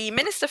was the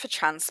Minister for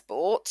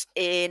Transport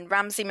in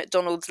Ramsay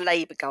MacDonald's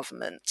Labour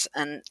government,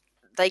 and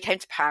they came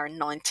to power in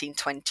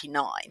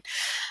 1929.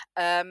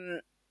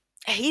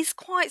 He's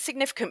quite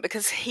significant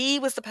because he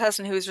was the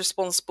person who was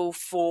responsible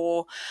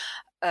for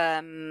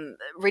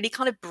really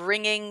kind of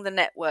bringing the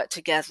network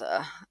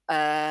together.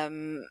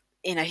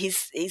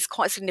 He's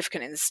quite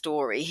significant in the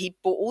story. He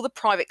brought all the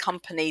private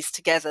companies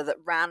together that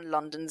ran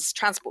London's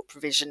transport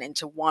provision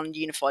into one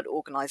unified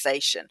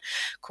organisation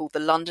called the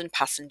London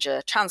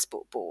Passenger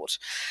Transport Board.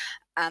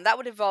 And that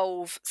would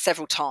evolve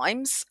several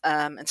times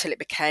until it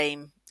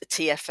became the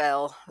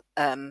TfL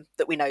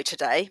that we know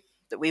today,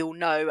 that we all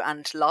know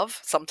and love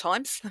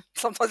sometimes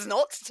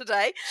not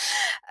today.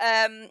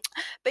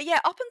 But yeah,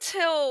 up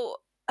until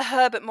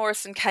Herbert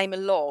Morrison came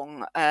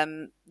along,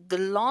 the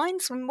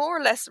lines were more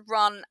or less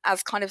run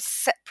as kind of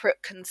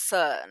separate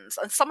concerns.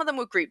 And some of them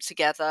were grouped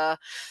together.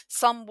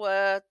 Some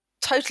were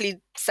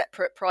totally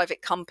separate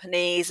private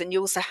companies. And you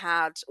also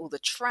had all the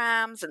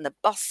trams and the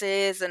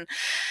buses and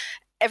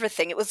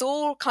everything. It was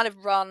all kind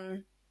of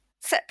run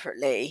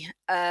separately.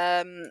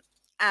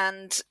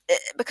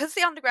 Because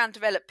the Underground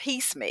developed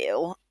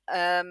piecemeal,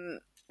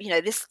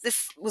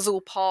 this was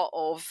all part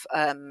of,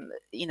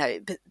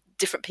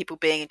 different people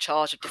being in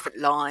charge of different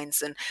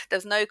lines, and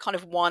there's no kind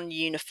of one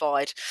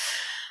unified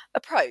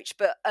approach.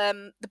 But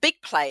the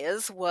big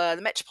players were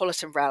the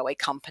Metropolitan Railway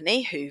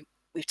Company, who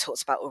we've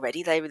talked about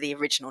already. They were the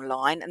original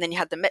line. And then you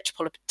had the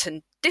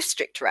Metropolitan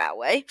District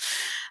Railway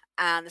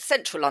and the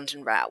Central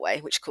London Railway,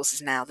 which of course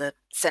is now the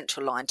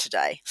Central Line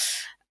today.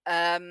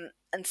 And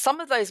some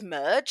of those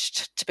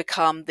merged to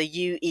become the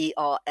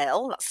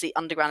UERL, that's the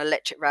Underground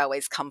Electric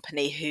Railways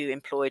Company, who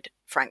employed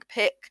Frank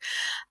Pick.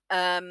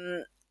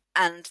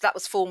 And that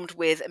was formed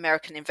with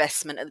American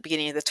investment at the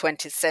beginning of the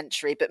 20th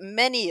century, but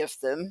many of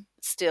them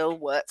still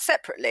worked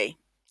separately.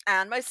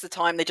 And most of the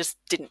time, they just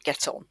didn't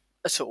get on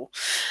at all.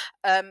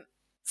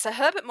 So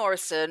Herbert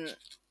Morrison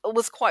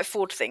was quite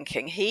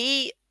forward-thinking.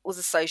 He was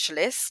a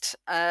socialist.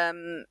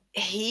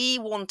 He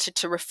wanted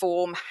to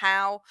reform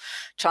how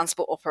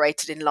transport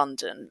operated in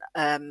London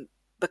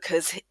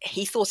because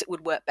he thought it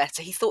would work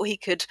better. He thought he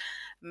could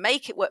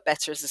make it work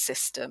better as a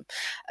system.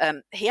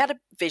 He had a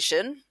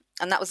vision,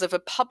 and that was of a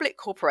public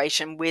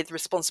corporation with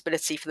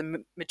responsibility for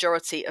the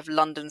majority of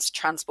London's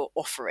transport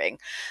offering.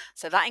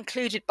 So that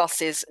included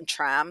buses and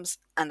trams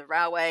and the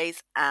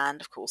railways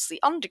and, of course, the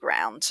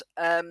Underground.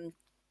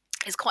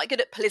 He's quite good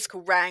at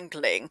political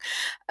wrangling.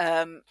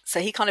 So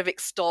he kind of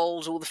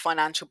extolled all the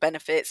financial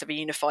benefits of a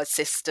unified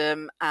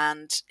system,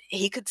 and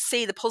he could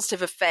see the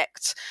positive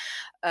effect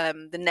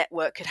the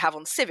network could have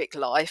on civic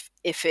life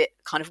if it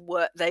kind of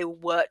they all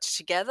worked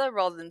together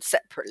rather than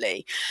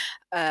separately.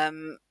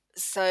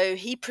 So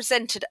he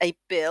presented a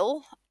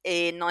bill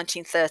in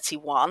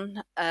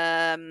 1931,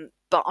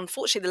 but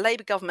unfortunately the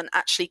Labour government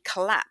actually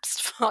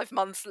collapsed 5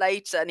 months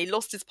later and he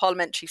lost his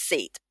parliamentary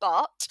seat.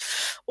 But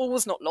all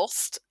was not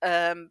lost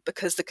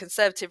because the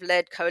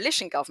Conservative-led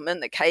coalition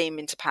government that came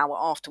into power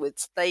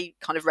afterwards, they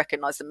kind of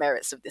recognised the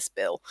merits of this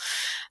bill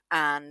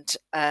and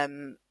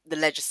the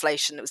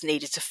legislation that was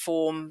needed to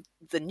form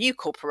the new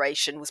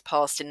corporation was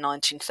passed in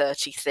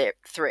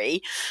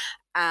 1933.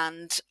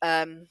 And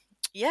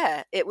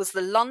it was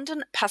the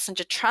London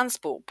Passenger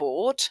Transport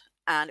Board,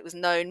 and it was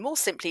known more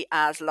simply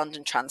as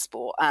London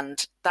Transport.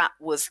 And that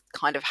was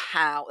kind of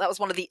that was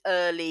one of the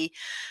early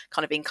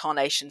kind of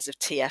incarnations of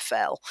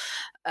TfL.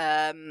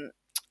 It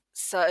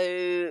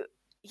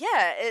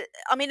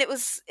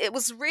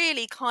was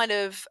really kind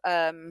of,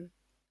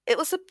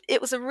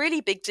 it was a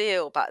really big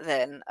deal back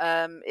then.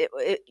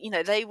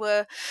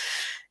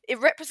 It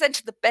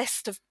represented the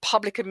best of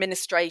public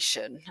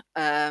administration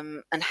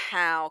and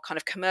how kind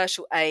of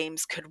commercial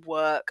aims could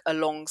work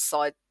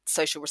alongside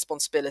social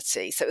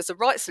responsibility. So it was the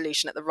right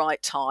solution at the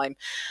right time,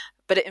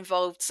 but it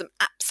involved some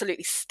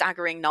absolutely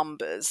staggering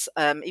numbers,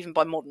 even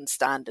by modern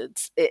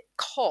standards. It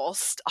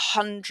cost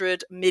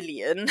 100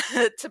 million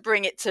to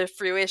bring it to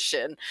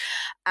fruition.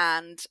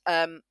 And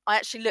I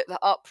actually looked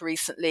that up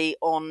recently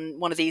on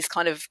one of these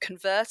kind of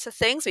converter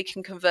things. We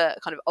can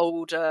convert kind of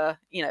older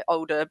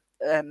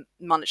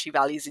monetary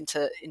values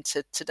into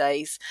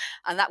today's,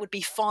 and that would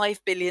be £5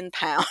 billion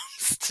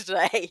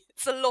today.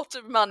 It's a lot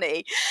of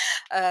money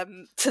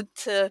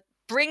to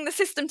bring the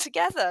system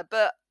together,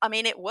 but I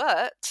mean it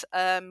worked.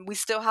 We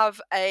still have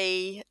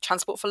a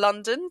Transport for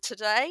London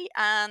today,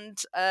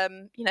 and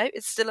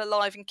it's still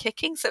alive and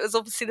kicking, so it was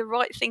obviously the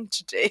right thing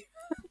to do.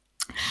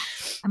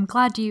 I'm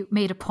glad you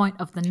made a point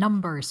of the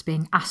numbers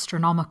being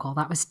astronomical.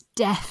 That was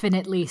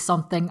definitely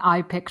something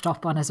I picked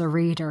up on as a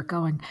reader,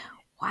 going,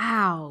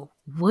 wow,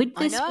 would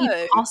this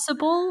be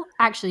possible?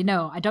 Actually,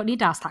 no, I don't need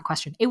to ask that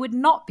question. It would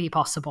not be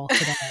possible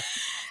today.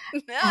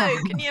 No,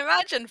 can you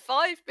imagine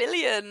 5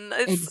 billion?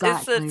 It's a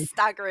Exactly.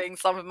 staggering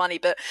sum of money,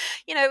 but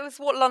it was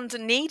what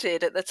London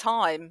needed at the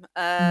time,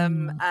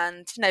 Mm.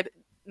 and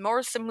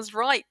Morrison was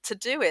right to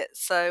do it.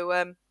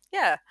 So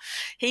yeah,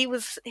 he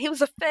was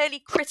a fairly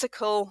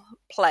critical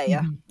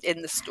player Mhm.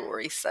 in the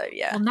story. So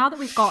yeah. Well, now that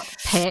we've got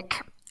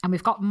Pick and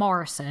we've got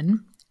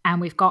Morrison and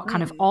we've got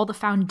kind of all the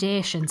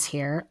foundations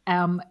here,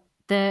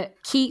 the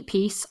key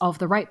piece of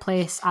the right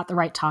place at the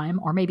right time,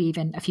 or maybe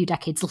even a few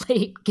decades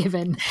late,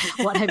 given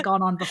what had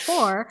gone on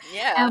before,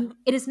 Yeah.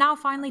 it is now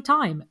finally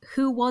time.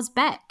 Who was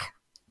Beck?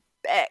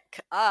 Beck.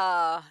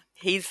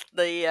 He's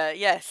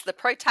the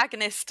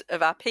protagonist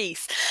of our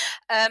piece.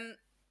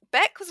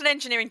 Beck was an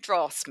engineering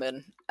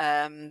draftsman,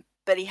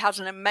 but he had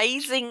an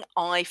amazing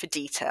eye for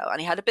detail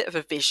and he had a bit of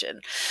a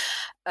vision.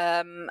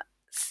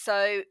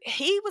 So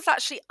he was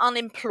actually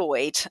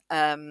unemployed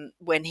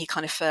when he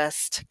kind of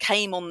first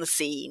came on the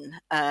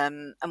scene,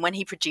 and when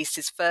he produced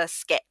his first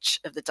sketch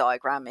of the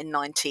diagram in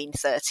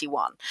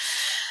 1931.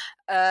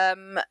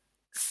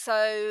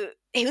 So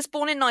he was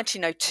born in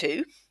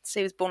 1902. So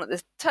he was born at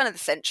the turn of the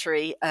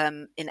century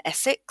in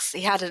Essex.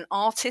 He had an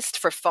artist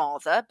for a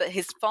father, but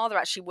his father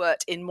actually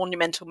worked in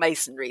monumental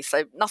masonry,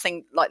 so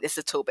nothing like this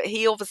at all. But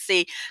he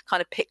obviously kind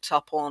of picked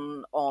up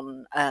on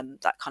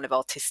that kind of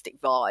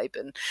artistic vibe,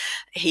 and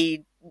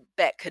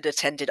Beck had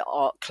attended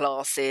art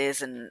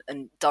classes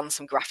and done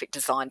some graphic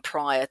design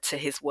prior to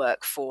his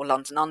work for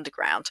London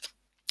Underground.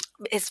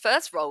 His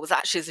first role was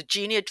actually as a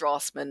junior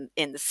draftsman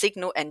in the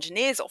Signal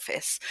Engineers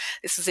Office.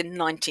 This was in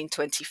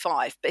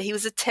 1925, but he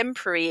was a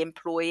temporary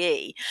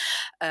employee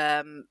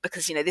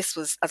because, this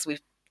was, as we've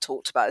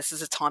talked about, this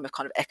is a time of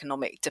kind of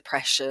economic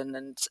depression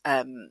and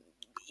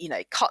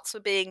cuts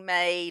were being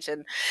made.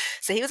 And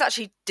so he was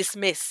actually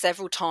dismissed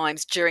several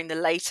times during the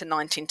later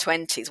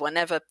 1920s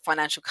whenever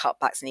financial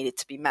cutbacks needed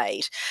to be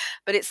made.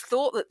 But it's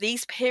thought that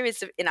these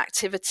periods of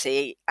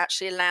inactivity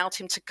actually allowed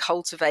him to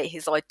cultivate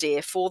his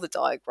idea for the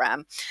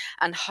diagram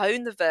and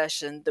hone the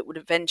version that would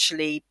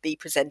eventually be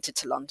presented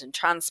to London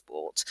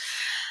Transport.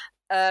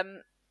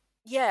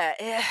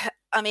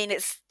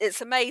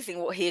 It's amazing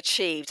what he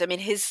achieved. I mean,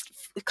 his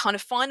kind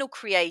of final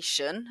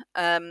creation,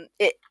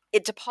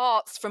 it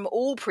departs from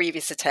all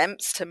previous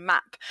attempts to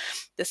map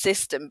the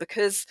system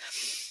because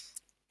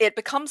it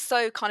becomes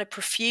so kind of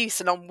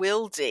profuse and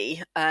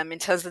unwieldy in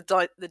terms of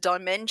the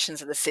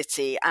dimensions of the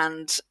city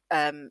and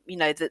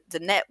the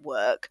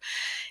network.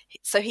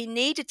 So he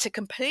needed to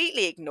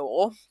completely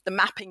ignore the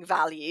mapping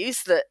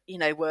values that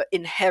were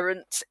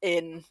inherent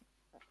in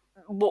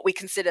what we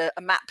consider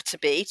a map to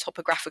be,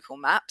 topographical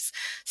maps,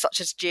 such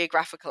as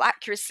geographical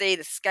accuracy,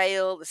 the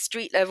scale, the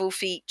street level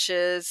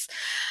features.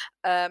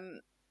 Beck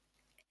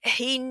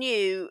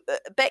knew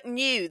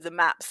the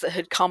maps that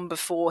had come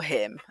before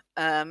him,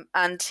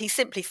 and he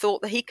simply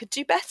thought that he could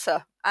do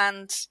better.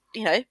 And,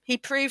 he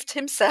proved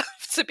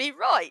himself to be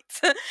right.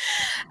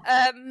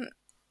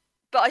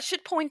 But I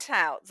should point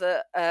out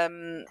that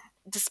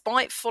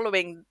despite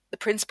following the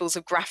principles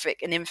of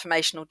graphic and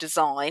informational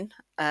design,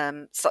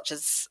 such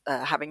as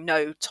having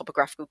no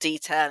topographical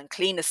detail and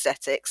clean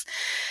aesthetics,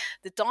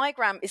 the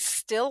diagram is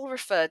still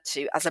referred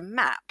to as a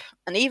map,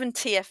 and even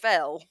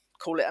TfL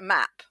call it a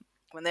map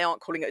when they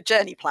aren't calling it a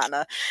journey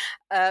planner.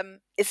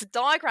 It's a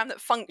diagram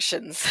that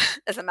functions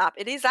as a map.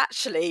 It is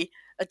actually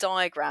a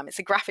diagram. It's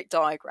a graphic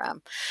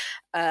diagram,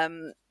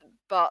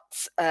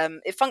 but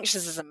it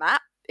functions as a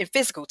map in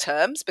physical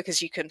terms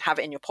because you can have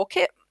it in your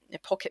pocket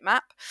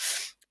map.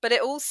 But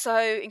it also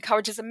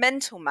encourages a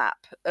mental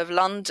map of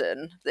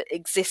London that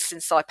exists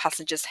inside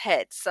passengers'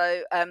 heads.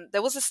 So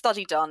there was a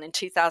study done in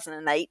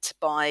 2008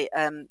 by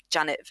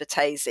Janet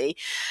Vertesi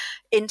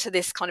into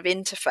this kind of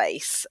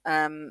interface,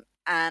 and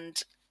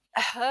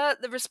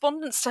the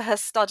respondents to her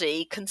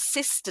study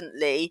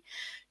consistently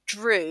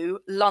drew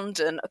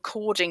London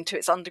according to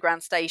its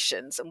underground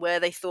stations and where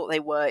they thought they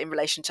were in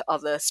relation to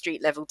other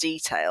street level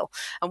detail.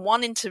 And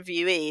one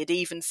interviewee had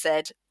even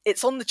said,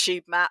 "It's on the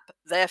tube map,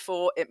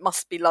 therefore it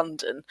must be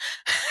London,"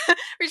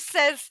 which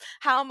says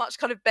how much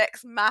kind of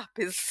Beck's map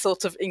is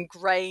sort of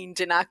ingrained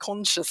in our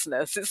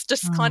consciousness. It's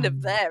just kind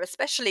of there,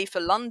 especially for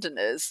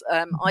Londoners.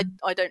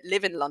 I don't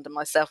live in London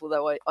myself,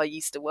 although I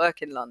used to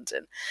work in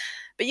London.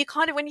 But you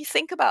kind of, when you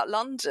think about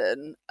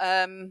London,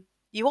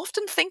 you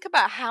often think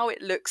about how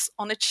it looks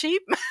on a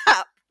tube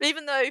map,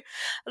 even though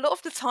a lot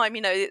of the time,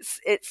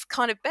 it's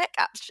kind of Beck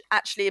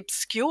actually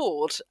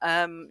obscured,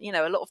 a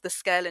lot of the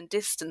scale and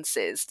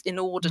distances in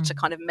order to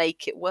kind of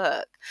make it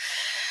work.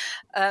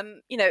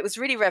 It was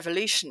really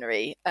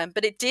revolutionary,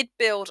 but it did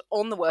build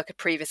on the work of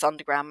previous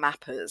underground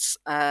mappers,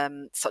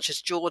 such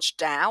as George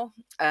Dow.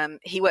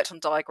 He worked on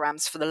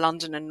diagrams for the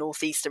London and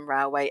North Eastern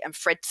Railway, and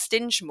Fred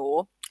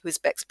Stingemore, who was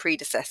Beck's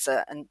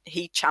predecessor, and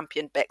he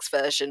championed Beck's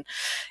version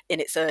in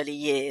its early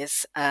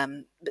years.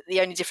 But the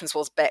only difference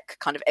was Beck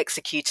kind of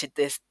executed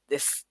this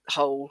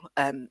whole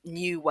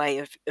new way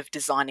of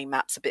designing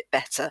maps a bit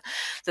better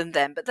than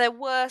them. But there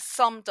were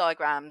some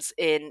diagrams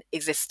in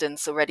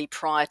existence already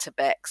prior to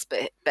Beck's,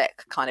 but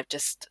Beck kind of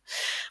just,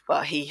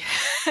 he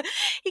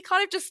he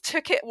kind of just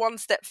took it one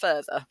step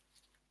further.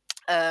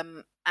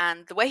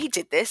 And the way he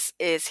did this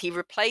is he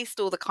replaced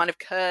all the kind of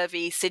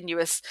curvy,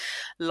 sinuous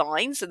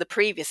lines of the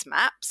previous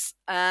maps,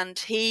 and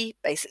he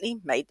basically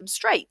made them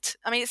straight.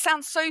 I mean, it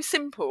sounds so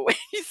simple when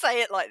you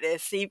say it like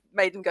this. He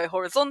made them go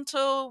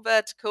horizontal,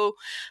 vertical,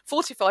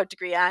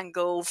 45-degree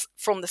angles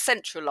from the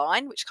central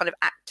line, which kind of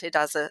acted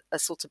as a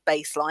sort of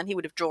baseline. He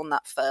would have drawn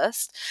that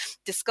first,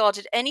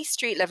 discarded any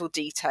street level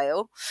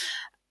detail.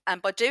 And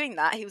by doing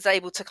that, he was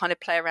able to kind of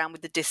play around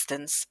with the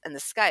distance and the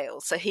scale.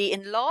 So he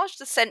enlarged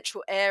the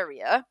central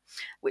area,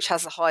 which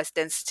has the highest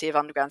density of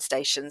underground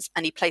stations,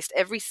 and he placed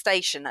every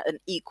station at an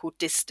equal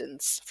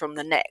distance from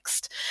the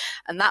next.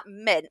 And that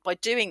meant by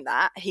doing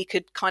that, he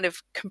could kind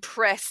of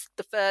compress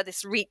the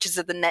furthest reaches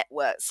of the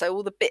network. So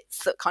all the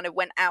bits that kind of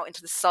went out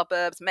into the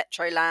suburbs,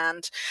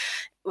 Metroland, it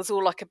was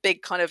all like a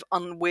big kind of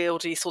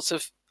unwieldy sort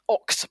of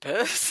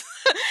octopus,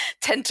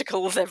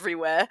 tentacles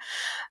everywhere.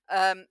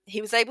 He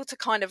was able to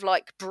kind of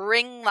like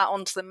bring that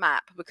onto the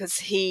map because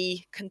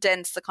he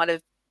condensed the kind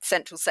of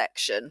central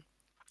section.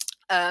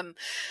 And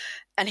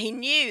he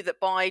knew that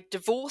by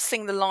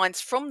divorcing the lines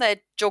from their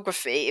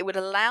geography, it would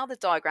allow the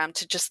diagram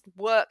to just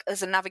work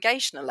as a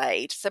navigational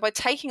aid. So by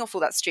taking off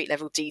all that street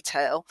level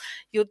detail,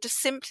 you're just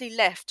simply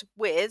left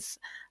with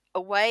a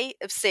way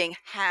of seeing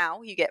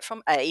how you get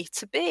from A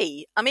to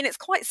B. I mean, it's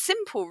quite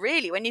simple,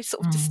 really, when you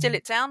sort of distill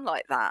it down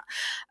like that.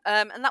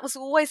 And that was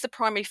always the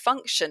primary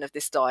function of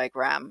this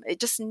diagram. It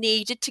just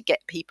needed to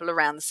get people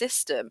around the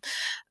system.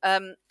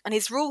 And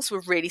his rules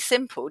were really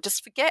simple.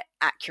 Just forget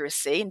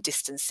accuracy and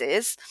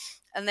distances,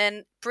 and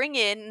then bring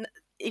in,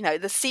 you know,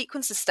 the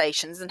sequence of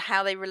stations and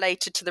how they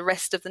related to the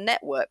rest of the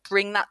network.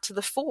 Bring that to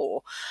the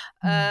fore.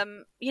 You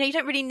know, you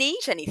don't really need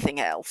anything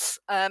else.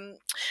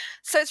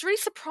 So it's really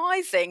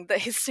surprising that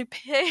his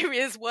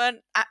superiors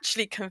weren't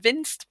actually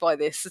convinced by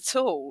this at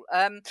all.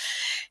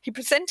 He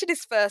presented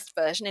his first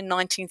version in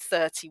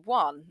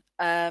 1931,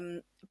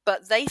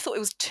 but they thought it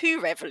was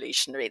too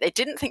revolutionary. They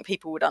didn't think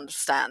people would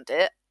understand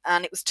it,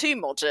 and it was too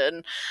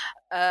modern.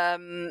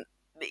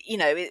 You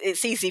know,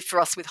 it's easy for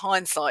us with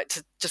hindsight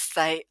to just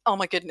say, oh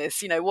my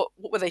goodness, you know, what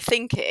were they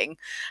thinking?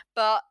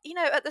 But, you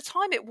know, at the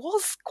time it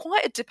was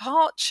quite a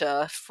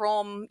departure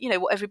from, you know,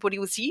 what everybody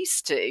was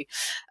used to.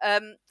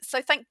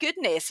 So thank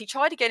goodness he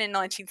tried again in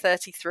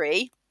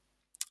 1933.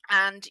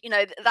 And, you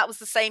know, that was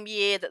the same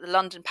year that the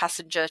London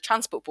Passenger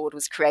Transport Board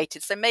was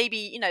created. So maybe,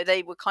 you know,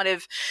 they were kind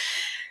of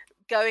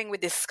going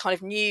with this kind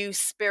of new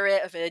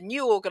spirit of a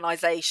new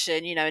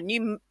organisation, you know, a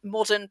new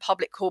modern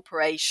public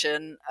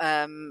corporation,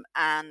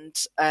 and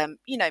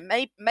you know,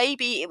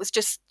 maybe it was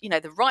just, you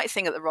know, the right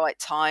thing at the right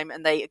time,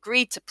 and they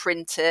agreed to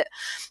print it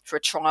for a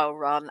trial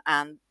run,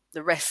 and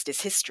the rest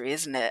is history,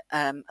 isn't it?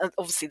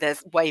 Obviously,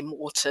 there's way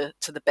more to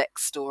the Beck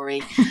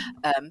story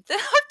that I've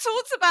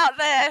talked about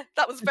there.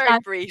 That was very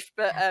brief,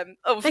 but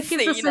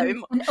obviously, you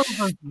know, an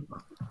overview.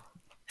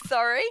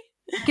 Sorry.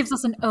 It gives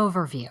us an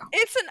overview.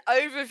 It's an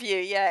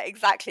overview, yeah,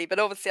 exactly. But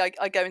obviously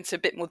I go into a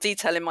bit more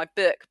detail in my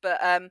book.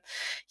 But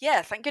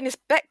yeah, thank goodness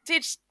Beck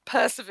did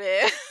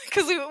persevere,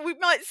 because we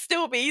might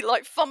still be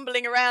like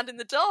fumbling around in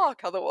the dark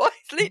otherwise,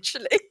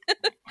 literally.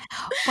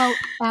 Well,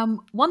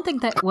 one thing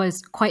that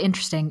was quite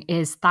interesting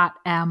is that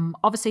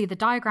obviously the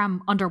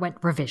diagram underwent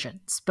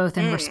revisions, both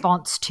in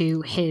response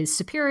to his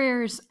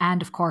superiors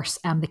and, of course,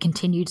 the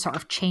continued sort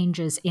of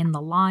changes in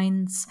the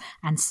lines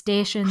and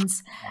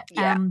stations.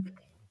 Yeah.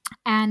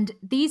 And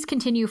these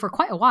continue for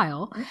quite a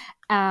while.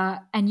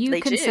 And you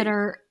They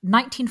consider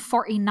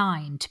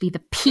 1949 to be the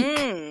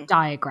peak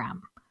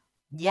diagram.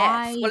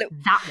 Yes. Why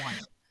that one?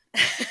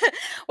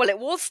 Well, it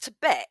was to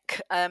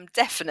Beck,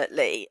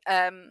 definitely.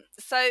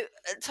 So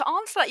to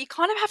answer that, you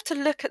kind of have to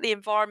look at the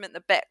environment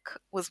that Beck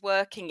was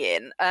working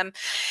in.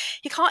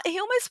 He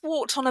almost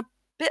walked on a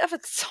bit of a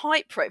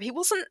tightrope. He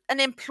wasn't an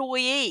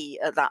employee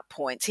at that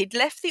point. He'd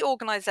left the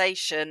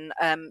organisation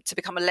to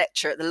become a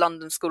lecturer at the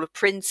London School of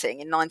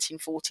Printing in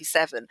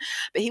 1947,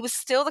 but he was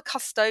still the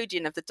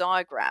custodian of the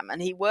diagram,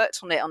 and he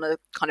worked on it on a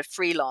kind of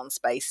freelance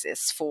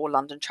basis for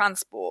London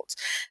Transport.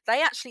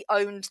 They actually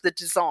owned the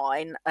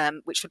design,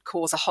 which would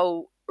cause a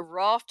whole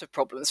raft of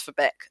problems for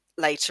Beck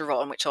later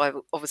on, which I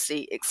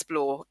obviously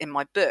explore in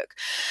my book.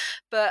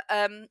 But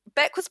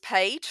Beck was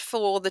paid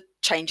for the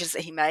changes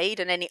that he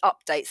made and any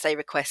updates they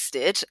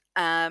requested.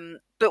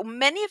 But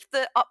many of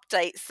the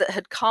updates that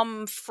had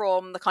come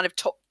from the kind of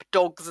top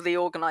dogs of the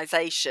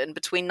organisation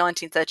between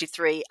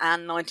 1933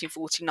 and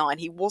 1949,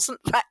 he wasn't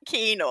that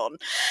keen on.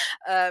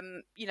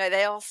 You know,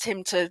 they asked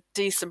him to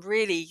do some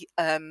really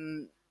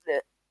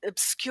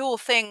obscure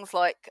things,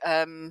 like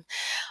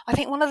I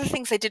think one of the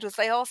things they did was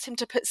they asked him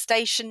to put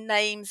station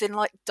names in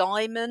like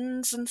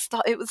diamonds and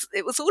stuff. It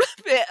was all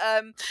a bit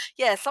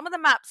yeah, some of the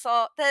maps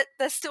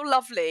they're still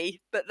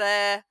lovely, but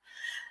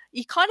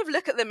you kind of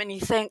look at them and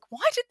you think,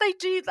 why did they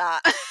do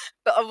that?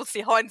 But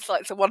obviously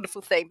hindsight's a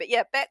wonderful thing. But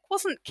yeah, Beck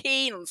wasn't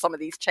keen on some of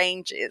these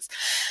changes.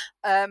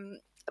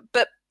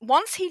 But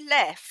once he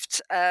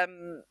left,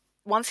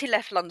 once he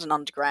left London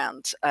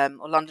Underground,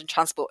 or London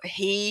Transport,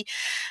 he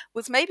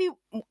was maybe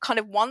kind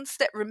of one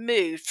step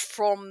removed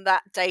from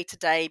that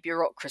day-to-day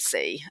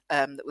bureaucracy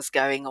that was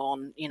going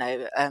on,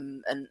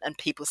 and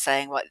people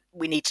saying, like,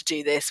 we need to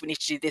do this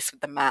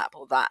with the map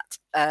or that.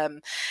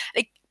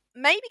 It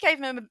maybe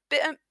gave him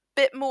a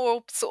bit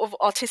more sort of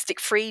artistic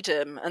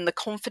freedom and the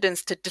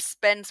confidence to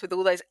dispense with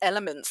all those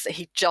elements that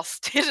he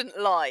just didn't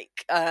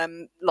like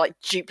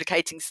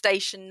duplicating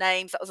station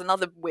names. That was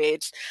another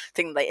weird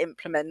thing they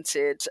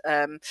implemented.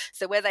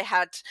 So where they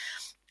had,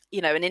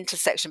 an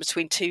intersection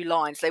between two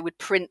lines, they would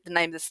print the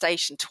name of the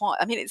station twice.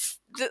 I mean, it's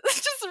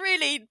just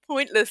really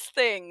pointless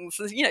things,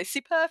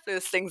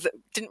 superfluous things that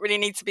didn't really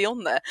need to be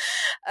on there.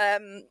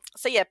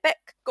 So yeah,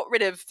 Beck got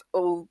rid of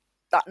all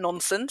that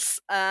nonsense,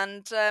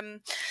 and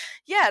the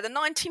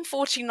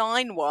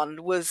 1949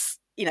 one was,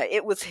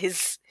 it was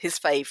his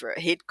favourite.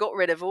 He'd got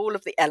rid of all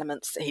of the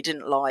elements that he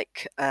didn't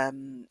like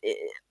on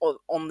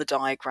the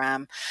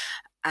diagram,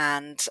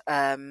 and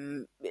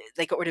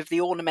they got rid of the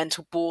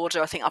ornamental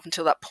border. I think up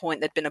until that point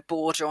there'd been a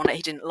border on it.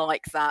 He didn't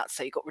like that,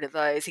 so he got rid of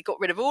those. He got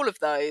rid of all of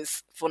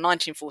those for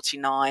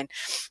 1949,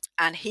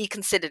 and he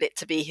considered it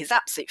to be his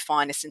absolute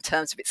finest in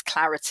terms of its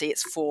clarity,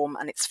 its form,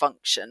 and its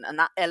function, and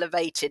that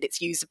elevated its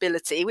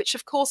usability, which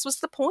of course was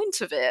the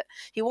point of it.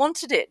 He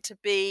wanted it to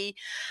be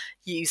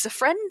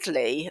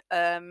user-friendly.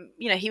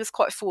 He was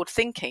quite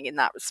forward-thinking in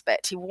that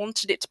respect. He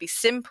wanted it to be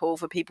simple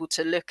for people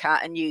to look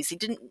at and use. You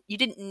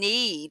didn't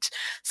need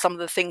some of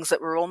the things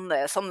that were on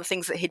there, some of the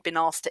things that he'd been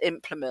asked to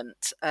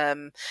implement.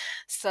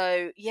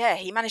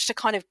 He managed to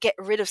kind of get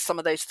rid of some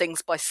of those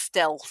things by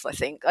stealth, I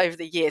think, over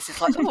the years. It's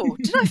like, oh,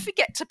 did I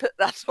forget to put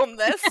that on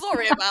there?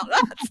 Sorry about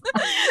that.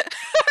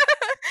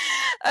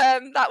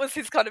 That was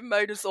his kind of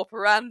modus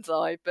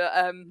operandi. But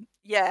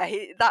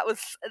that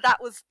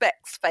was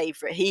Beck's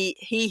favourite.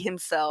 He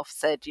himself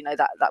said,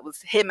 that was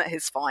him at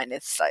his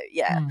finest. So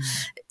yeah.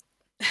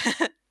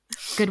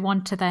 Good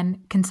one to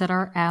then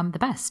consider the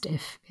best,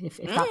 if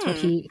that's what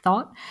he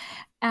thought.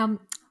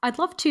 I'd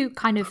love to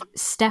kind of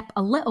step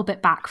a little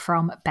bit back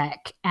from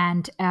Beck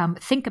and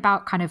think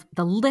about kind of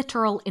the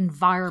literal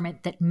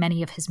environment that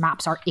many of his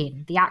maps are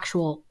in, the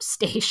actual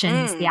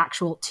stations, the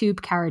actual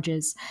tube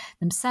carriages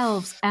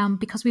themselves,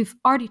 because we've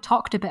already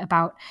talked a bit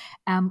about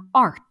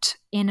art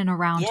in and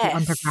around the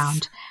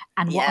underground,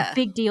 and what a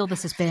big deal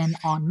this has been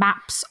on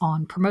maps,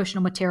 on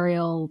promotional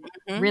material,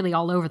 really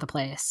all over the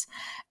place.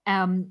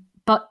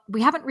 But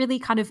we haven't really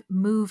kind of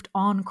moved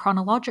on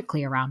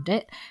chronologically around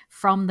it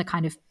from the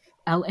kind of,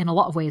 in a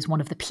lot of ways,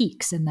 one of the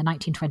peaks in the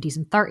 1920s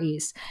and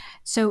 30s.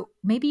 So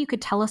maybe you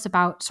could tell us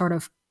about sort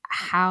of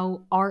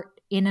how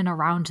art in and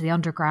around the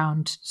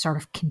underground sort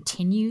of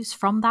continues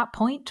from that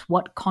point.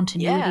 What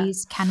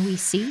continuities can we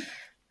see?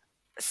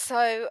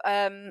 So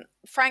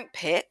Frank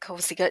Pick,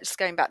 obviously just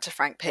going back to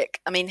Frank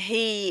Pick, I mean,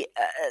 he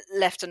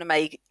left an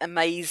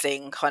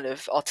amazing kind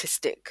of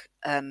artistic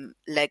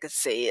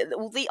legacy.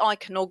 All the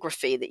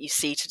iconography that you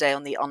see today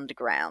on the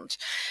underground,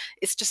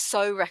 it's just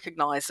so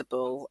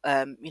recognisable.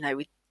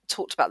 We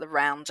talked about the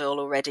roundel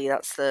already.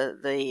 That's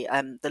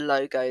the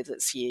logo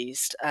that's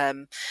used.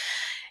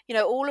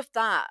 All of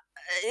that,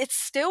 it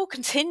still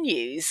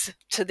continues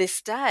to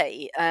this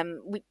day.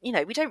 We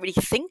don't really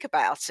think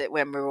about it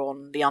when we're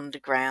on the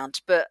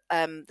underground, but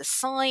the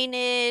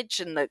signage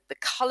and the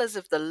colours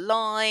of the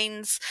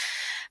lines,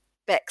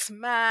 Beck's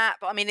map,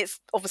 I mean, it's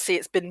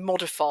been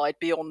modified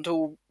beyond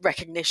all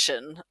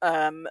recognition,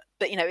 but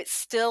it's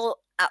still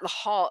at the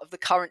heart of the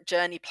current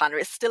journey planner.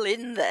 It's still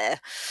in there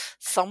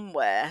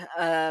somewhere.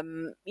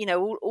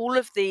 All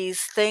of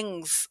these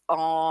things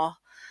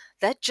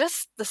they're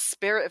just the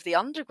spirit of the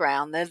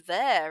underground. They're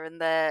there, and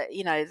they're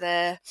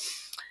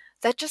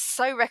just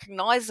so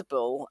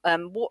recognisable.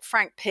 What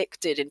Frank Pick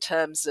did in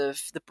terms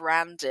of the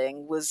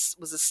branding was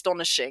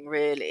astonishing,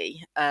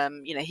 really.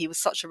 He was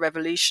such a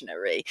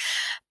revolutionary.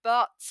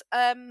 But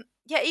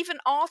even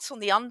art on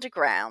the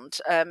underground,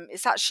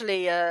 it's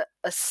actually a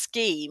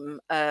scheme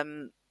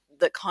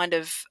that kind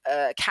of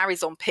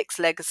carries on Pick's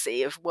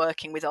legacy of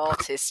working with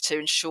artists to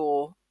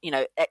ensure,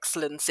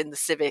 excellence in the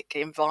civic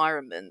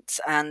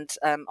environment. And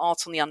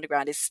Art on the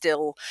Underground is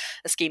still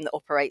a scheme that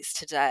operates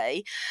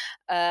today.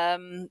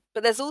 But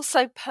there's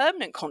also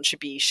permanent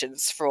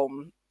contributions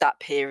from that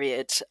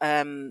period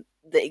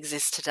that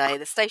exists today.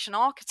 The station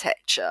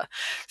architecture,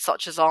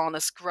 such as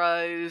Arnos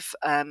Grove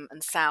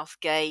and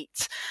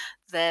Southgate,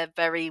 they're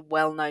very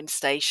well-known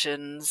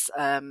stations.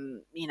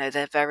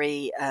 They're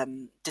very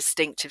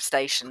distinctive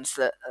stations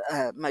that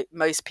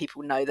most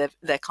people know.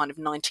 They're kind of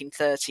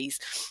 1930s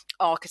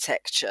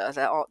architecture.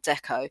 They're Art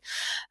Deco.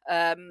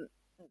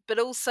 But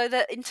also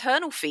their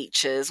internal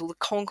features, all the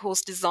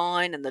concourse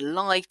design and the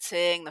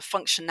lighting, the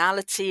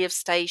functionality of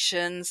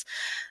stations.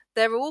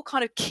 They're all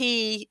kind of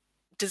key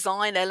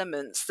design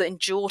elements that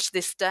endure to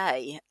this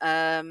day,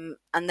 and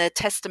they're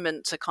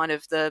testament to kind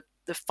of the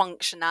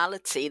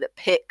functionality that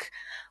Pick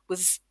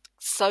was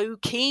so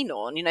keen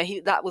on.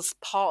 That was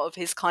part of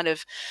his kind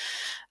of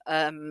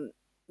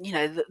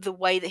the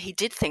way that he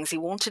did things. He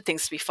wanted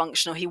things to be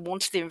functional. He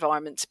wanted the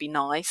environment to be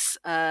nice.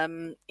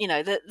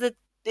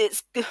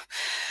 it's the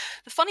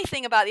funny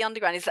thing about the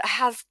underground is that it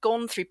has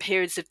gone through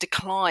periods of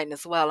decline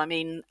as well. I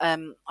mean,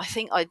 I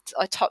think I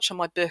touched on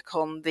my book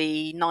on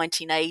the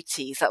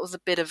 1980s. That was a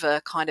bit of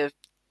a kind of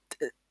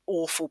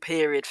awful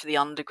period for the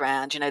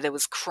underground. There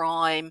was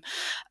crime,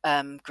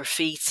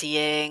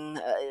 graffitiing,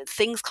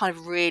 things kind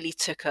of really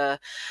took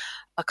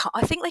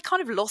I think they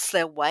kind of lost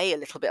their way a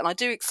little bit, and I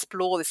do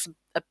explore this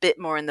a bit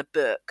more in the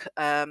book,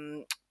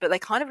 but they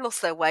kind of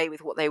lost their way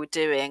with what they were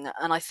doing,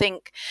 and I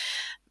think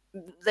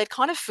they'd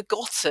kind of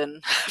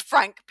forgotten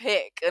Frank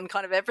Pick and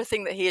kind of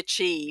everything that he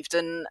achieved,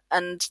 and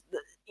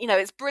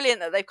it's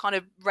brilliant that they've kind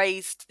of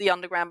raised the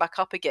underground back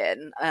up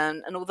again,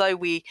 and although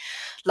we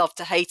love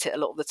to hate it a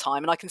lot of the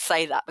time, and I can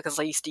say that because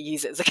I used to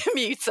use it as a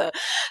commuter,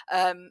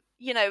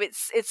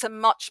 it's a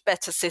much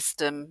better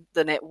system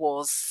than it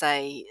was,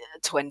 say,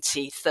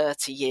 20,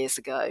 30 years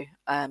ago.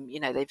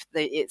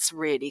 It's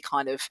really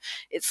kind of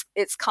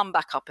it's come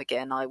back up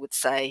again, I would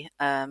say.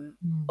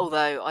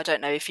 Although I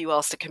don't know, if you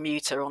asked a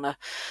commuter on a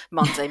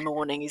Monday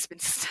morning who's been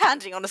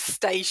standing on a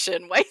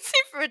station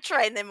waiting for a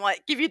train, they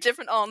might give you a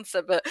different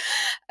answer. But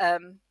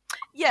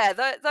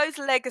those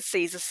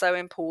legacies are so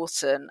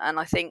important, and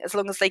I think as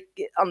long as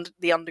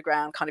the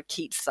underground kind of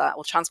keeps that,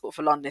 or Transport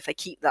for London, if they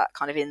keep that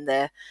kind of in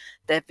their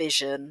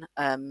vision,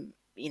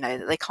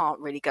 they can't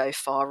really go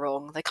far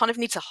wrong. They kind of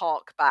need to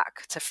hark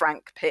back to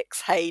Frank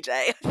Pick's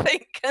heyday, I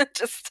think, and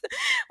just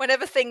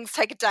whenever things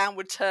take a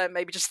downward turn,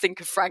 maybe just think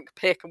of Frank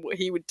Pick and what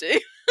he would do.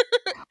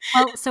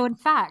 Well, so in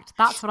fact,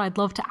 that's what I'd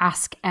love to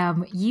ask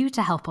you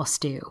to help us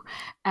do.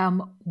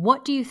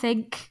 What do you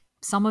think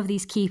some of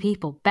these key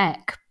people,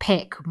 Beck,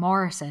 Pick,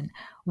 Morrison,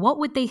 what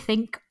would they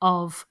think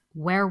of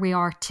where we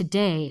are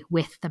today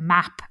with the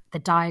map, the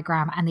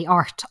diagram, and the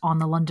art on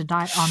the London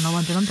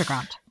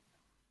Underground?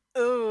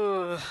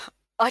 Oh,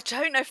 I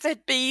don't know if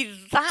they'd be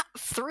that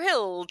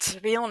thrilled,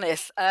 to be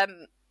honest. I've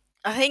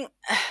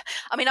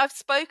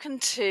spoken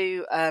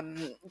to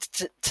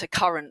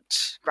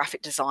current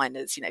graphic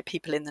designers,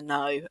 people in the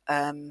know,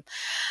 and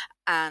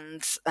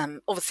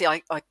obviously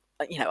I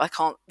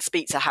can't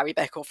speak to Harry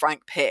Beck or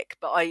Frank Pick,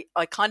 but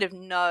I kind of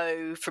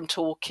know from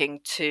talking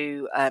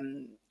to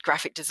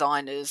graphic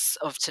designers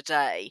of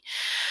today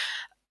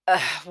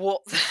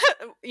what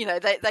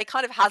they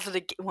kind of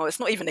hazard well, it's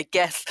not even a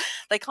guess.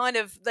 They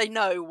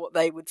know what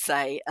they would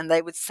say, and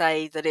they would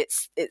say that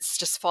it's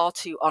just far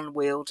too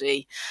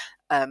unwieldy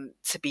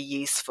to be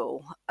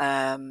useful.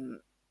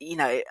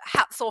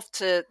 Hats off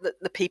to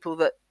the people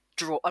that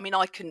draw. I mean,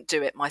 I couldn't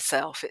do it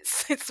myself.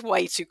 It's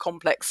way too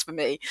complex for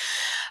me.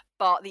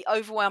 But the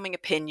overwhelming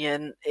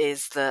opinion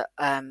is that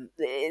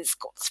it's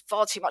got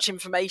far too much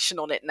information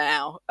on it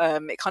now.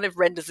 It kind of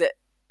renders it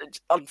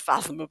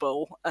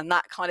unfathomable, and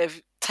that kind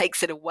of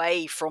takes it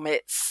away from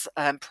its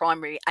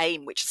primary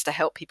aim, which is to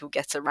help people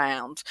get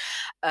around.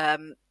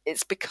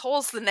 It's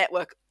because the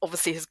network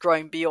obviously has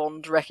grown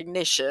beyond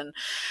recognition,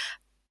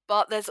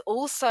 but there's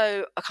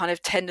also a kind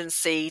of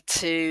tendency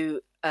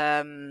to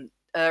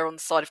err on the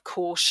side of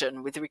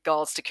caution with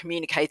regards to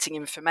communicating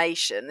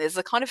information. There's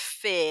a kind of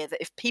fear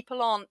that if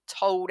people aren't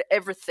told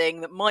everything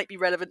that might be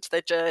relevant to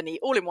their journey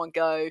all in one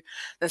go,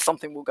 then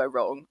something will go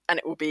wrong and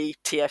it will be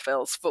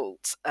TfL's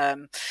fault.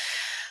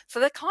 So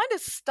they're kind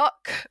of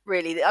stuck,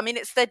 really. I mean,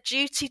 it's their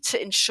duty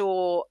to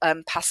ensure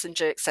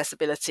passenger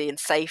accessibility and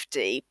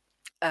safety,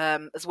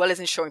 as well as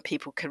ensuring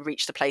people can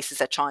reach the places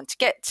they're trying to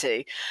get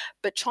to.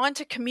 But trying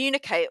to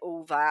communicate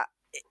all that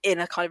in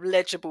a kind of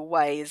legible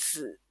way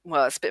is,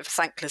 well, it's a bit of a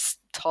thankless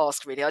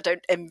task, really. I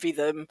don't envy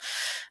them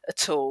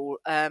at all.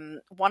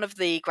 One of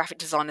the graphic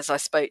designers I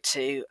spoke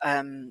to,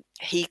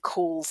 he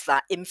calls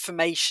that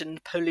information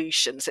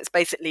pollution. So it's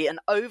basically an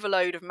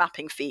overload of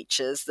mapping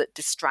features that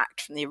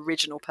distract from the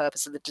original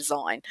purpose of the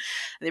design.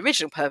 And the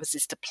original purpose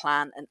is to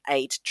plan and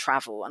aid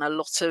travel. And a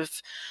lot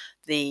of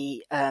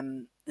the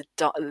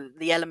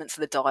elements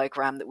of the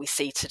diagram that we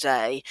see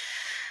today,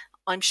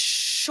 I'm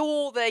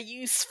sure they're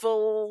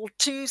useful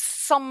to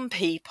some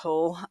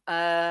people,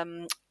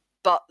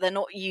 but they're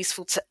not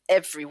useful to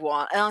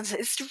everyone. And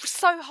it's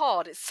so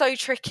hard. It's so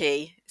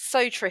tricky.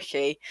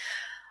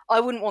 I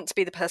wouldn't want to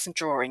be the person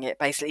drawing it,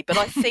 basically. But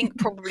I think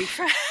probably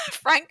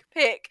Frank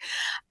Pick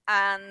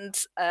and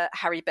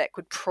Harry Beck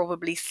would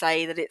probably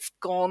say that it's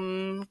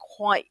gone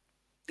quite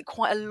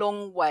a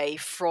long way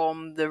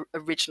from the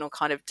original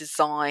kind of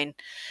design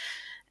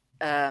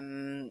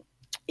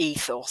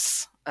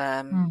ethos.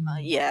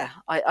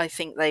 I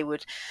think they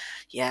would.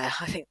 Yeah,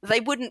 I think they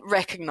wouldn't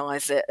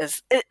recognise it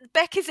as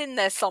Beck is in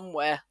there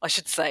somewhere. I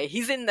should say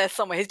he's in there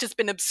somewhere. He's just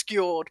been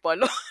obscured by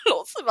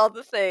lots of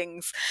other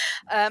things.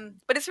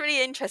 But it's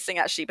really interesting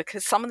actually,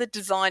 because some of the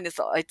designers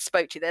that I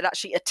spoke to, they'd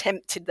actually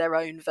attempted their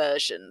own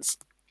versions,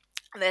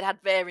 and they'd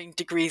had varying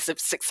degrees of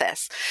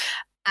success.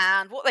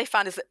 And what they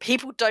found is that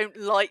people don't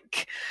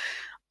like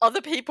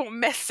other people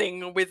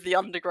messing with the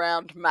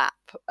underground map.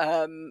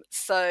 One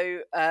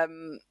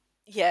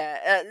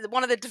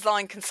of the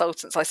design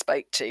consultants I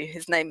spoke to,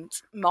 his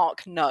name's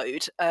Mark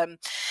Node,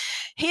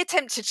 he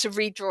attempted to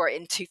redraw it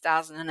in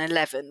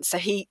 2011. So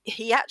he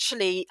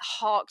actually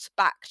harked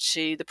back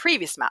to the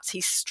previous maps.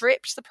 He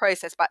stripped the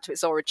process back to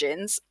its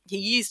origins. He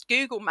used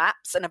Google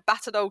Maps and a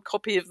battered old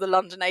copy of the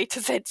London A to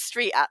Z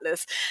Street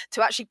Atlas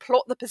to actually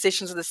plot the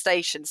positions of the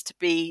stations to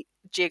be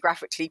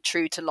geographically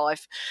true to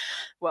life,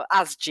 well,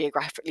 as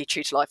geographically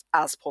true to life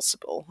as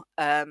possible.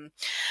 And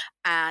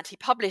he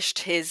published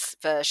his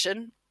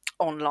version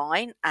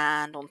online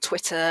and on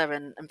Twitter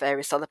and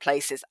various other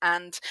places.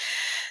 And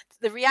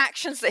the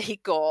reactions that he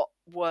got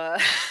were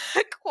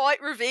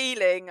quite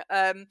revealing.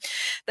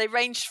 They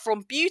ranged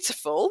from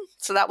beautiful,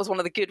 so that was one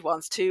of the good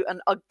ones, to an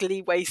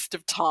ugly waste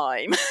of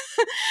time.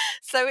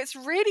 So it's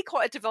really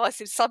quite a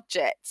divisive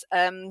subject.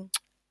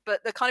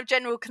 But the kind of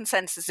general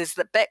consensus is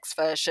that Beck's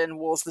version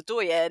was the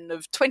doyen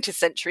of 20th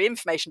century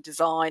information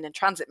design and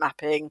transit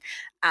mapping,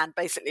 and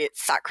basically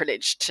it's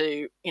sacrilege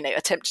to,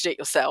 attempt to do it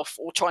yourself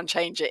or try and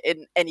change it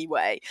in any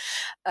way.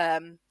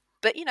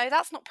 But,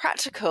 that's not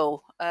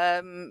practical.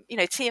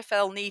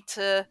 TfL need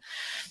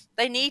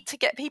to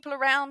get people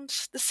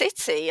around the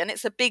city, and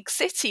it's a big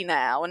city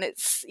now, and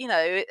it's,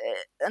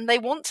 and they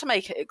want to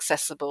make it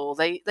accessible.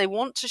 They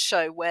want to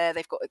show where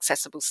they've got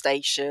accessible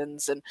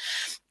stations and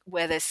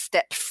where there's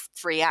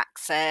step-free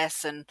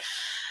access. And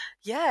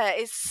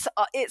it's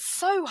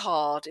so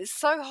hard. It's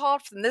so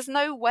hard for them. There's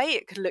no way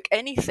it could look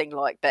anything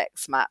like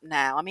Beck's map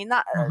now. I mean,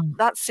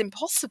 that's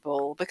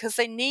impossible, because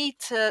they need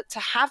to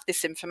have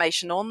this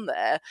information on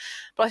there.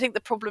 But I think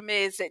the problem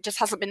is it just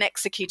hasn't been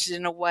executed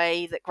in a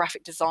way that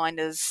graphic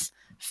designers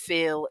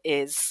feel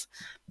is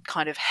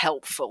kind of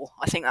helpful.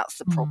 I think that's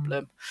the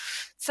problem.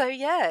 So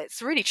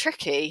it's really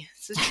tricky.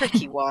 It's a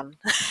tricky one.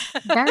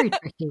 Very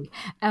tricky.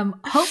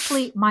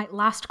 Hopefully my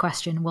last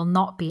question will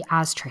not be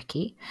as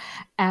tricky.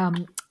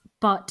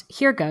 But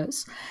here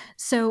goes.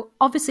 So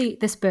obviously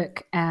this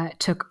book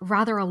took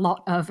rather a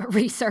lot of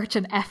research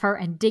and effort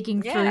and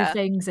digging through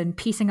things and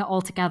piecing it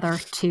all together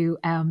to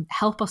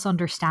help us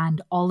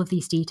understand all of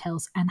these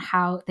details and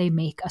how they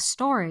make a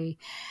story.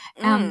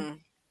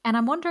 And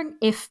I'm wondering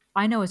if,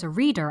 I know as a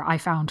reader, I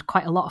found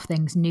quite a lot of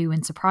things new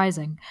and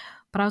surprising,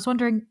 but I was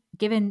wondering,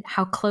 given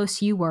how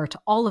close you were to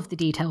all of the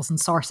details and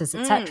sources,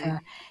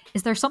 etc.,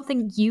 is there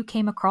something you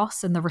came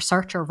across in the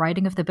research or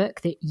writing of the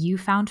book that you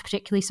found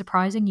particularly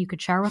surprising you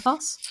could share with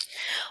us?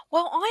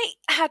 Well, I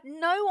had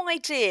no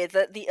idea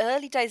that the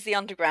early days of the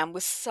Underground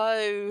was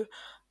so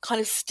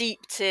kind of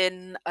steeped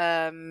in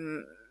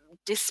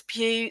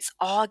disputes,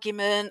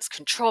 arguments,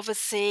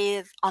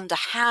 controversy,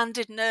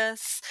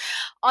 underhandedness.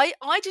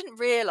 I didn't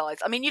realise.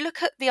 I mean, you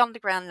look at the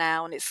Underground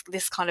now and it's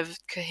this kind of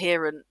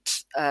coherent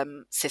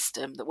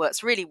system that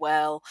works really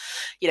well.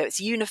 It's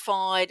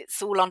unified.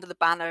 It's all under the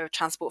banner of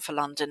Transport for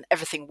London.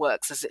 Everything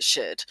works as it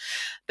should.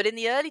 But in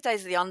the early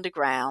days of the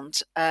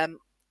Underground,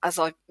 as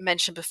I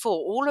mentioned before,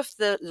 all of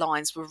the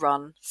lines were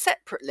run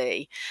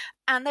separately,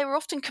 and they were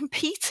often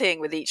competing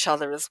with each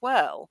other as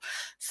well.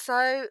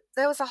 So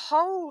there was a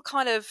whole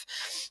kind of,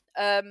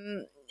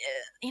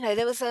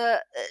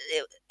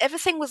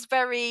 everything was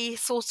very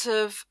sort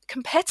of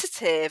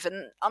competitive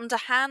and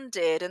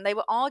underhanded, and they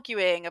were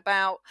arguing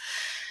about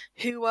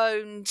who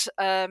owned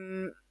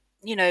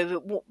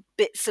what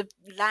bits of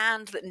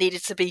land that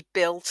needed to be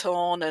built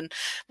on, and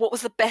what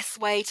was the best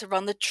way to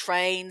run the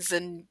trains,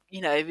 and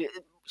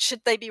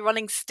should they be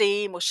running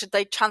steam or should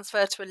they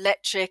transfer to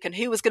electric, and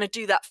who was going to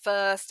do that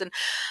first? And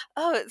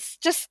it's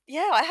just,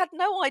 I had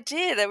no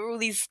idea there were all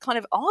these kind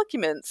of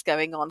arguments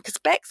going on, because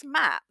Beck's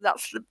map,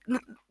 that's the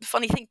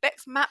funny thing,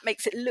 Beck's map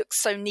makes it look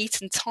so neat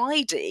and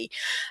tidy.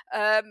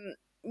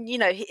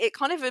 It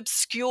kind of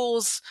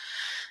obscures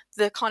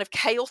the kind of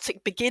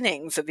chaotic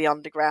beginnings of the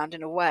Underground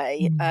in a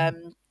way.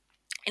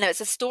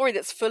 It's a story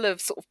that's full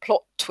of sort of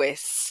plot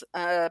twists,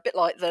 a bit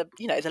like the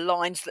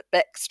lines that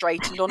Beck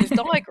straightened on his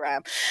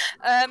diagram.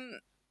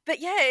 But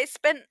it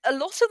spent a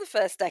lot of the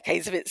first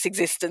decades of its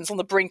existence on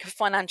the brink of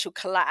financial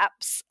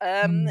collapse.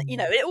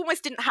 It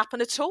almost didn't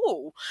happen at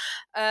all.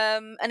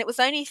 And it was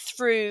only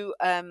through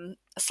a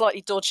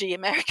slightly dodgy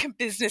American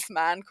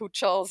businessman called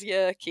Charles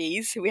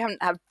Yerkes, who we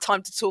haven't had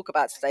time to talk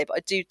about today, but I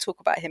do talk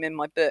about him in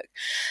my book.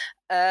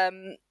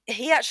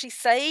 He actually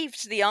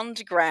saved the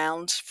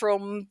Underground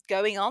from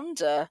going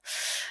under,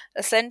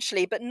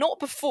 essentially, but not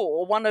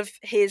before one of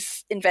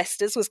his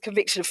investors was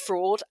convicted of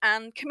fraud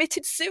and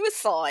committed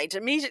suicide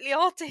immediately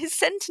after his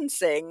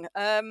sentencing.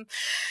 And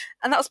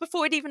that was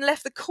before he'd even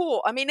left the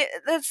court. I mean,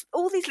 there's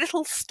all these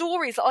little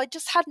stories that I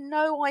just had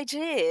no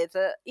idea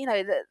that,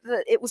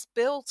 that it was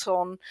built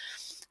on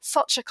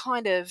such a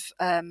kind of,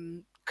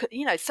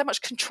 so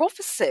much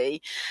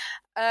controversy.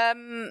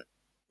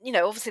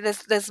 Obviously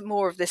there's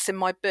more of this in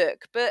my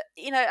book, but,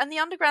 and the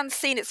Underground's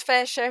seen its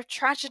fair share of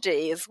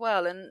tragedy as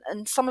well.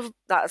 And some of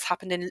that has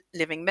happened in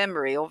living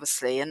memory,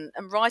 obviously. And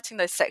writing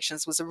those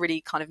sections was a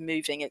really kind of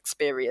moving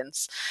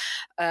experience.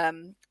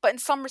 But in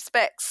some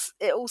respects,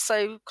 it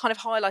also kind of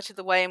highlighted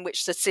the way in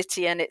which the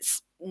city and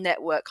its,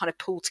 network kind of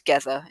pull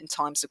together in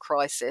times of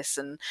crisis.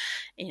 And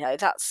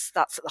that's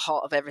at the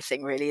heart of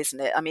everything, really, isn't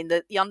it? I mean,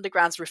 the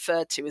underground's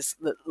referred to as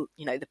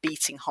the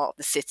beating heart of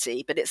the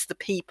city, but it's the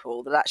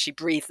people that actually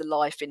breathe the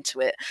life into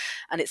it,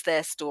 and it's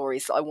their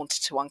stories that I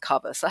wanted to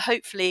uncover. So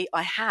hopefully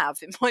I have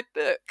in my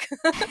book.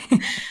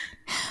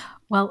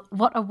 Well,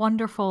 what a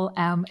wonderful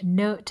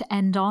note to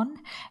end on.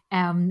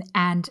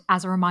 And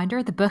as a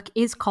reminder, the book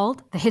is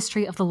called The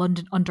History of the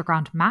London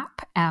Underground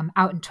Map,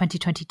 out in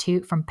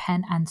 2022 from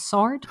Pen and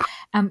Sword.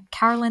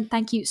 Carolyn,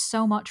 thank you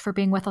so much for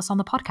being with us on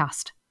the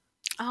podcast.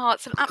 Oh,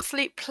 it's an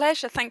absolute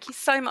pleasure. Thank you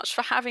so much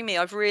for having me.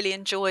 I've really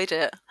enjoyed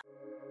it.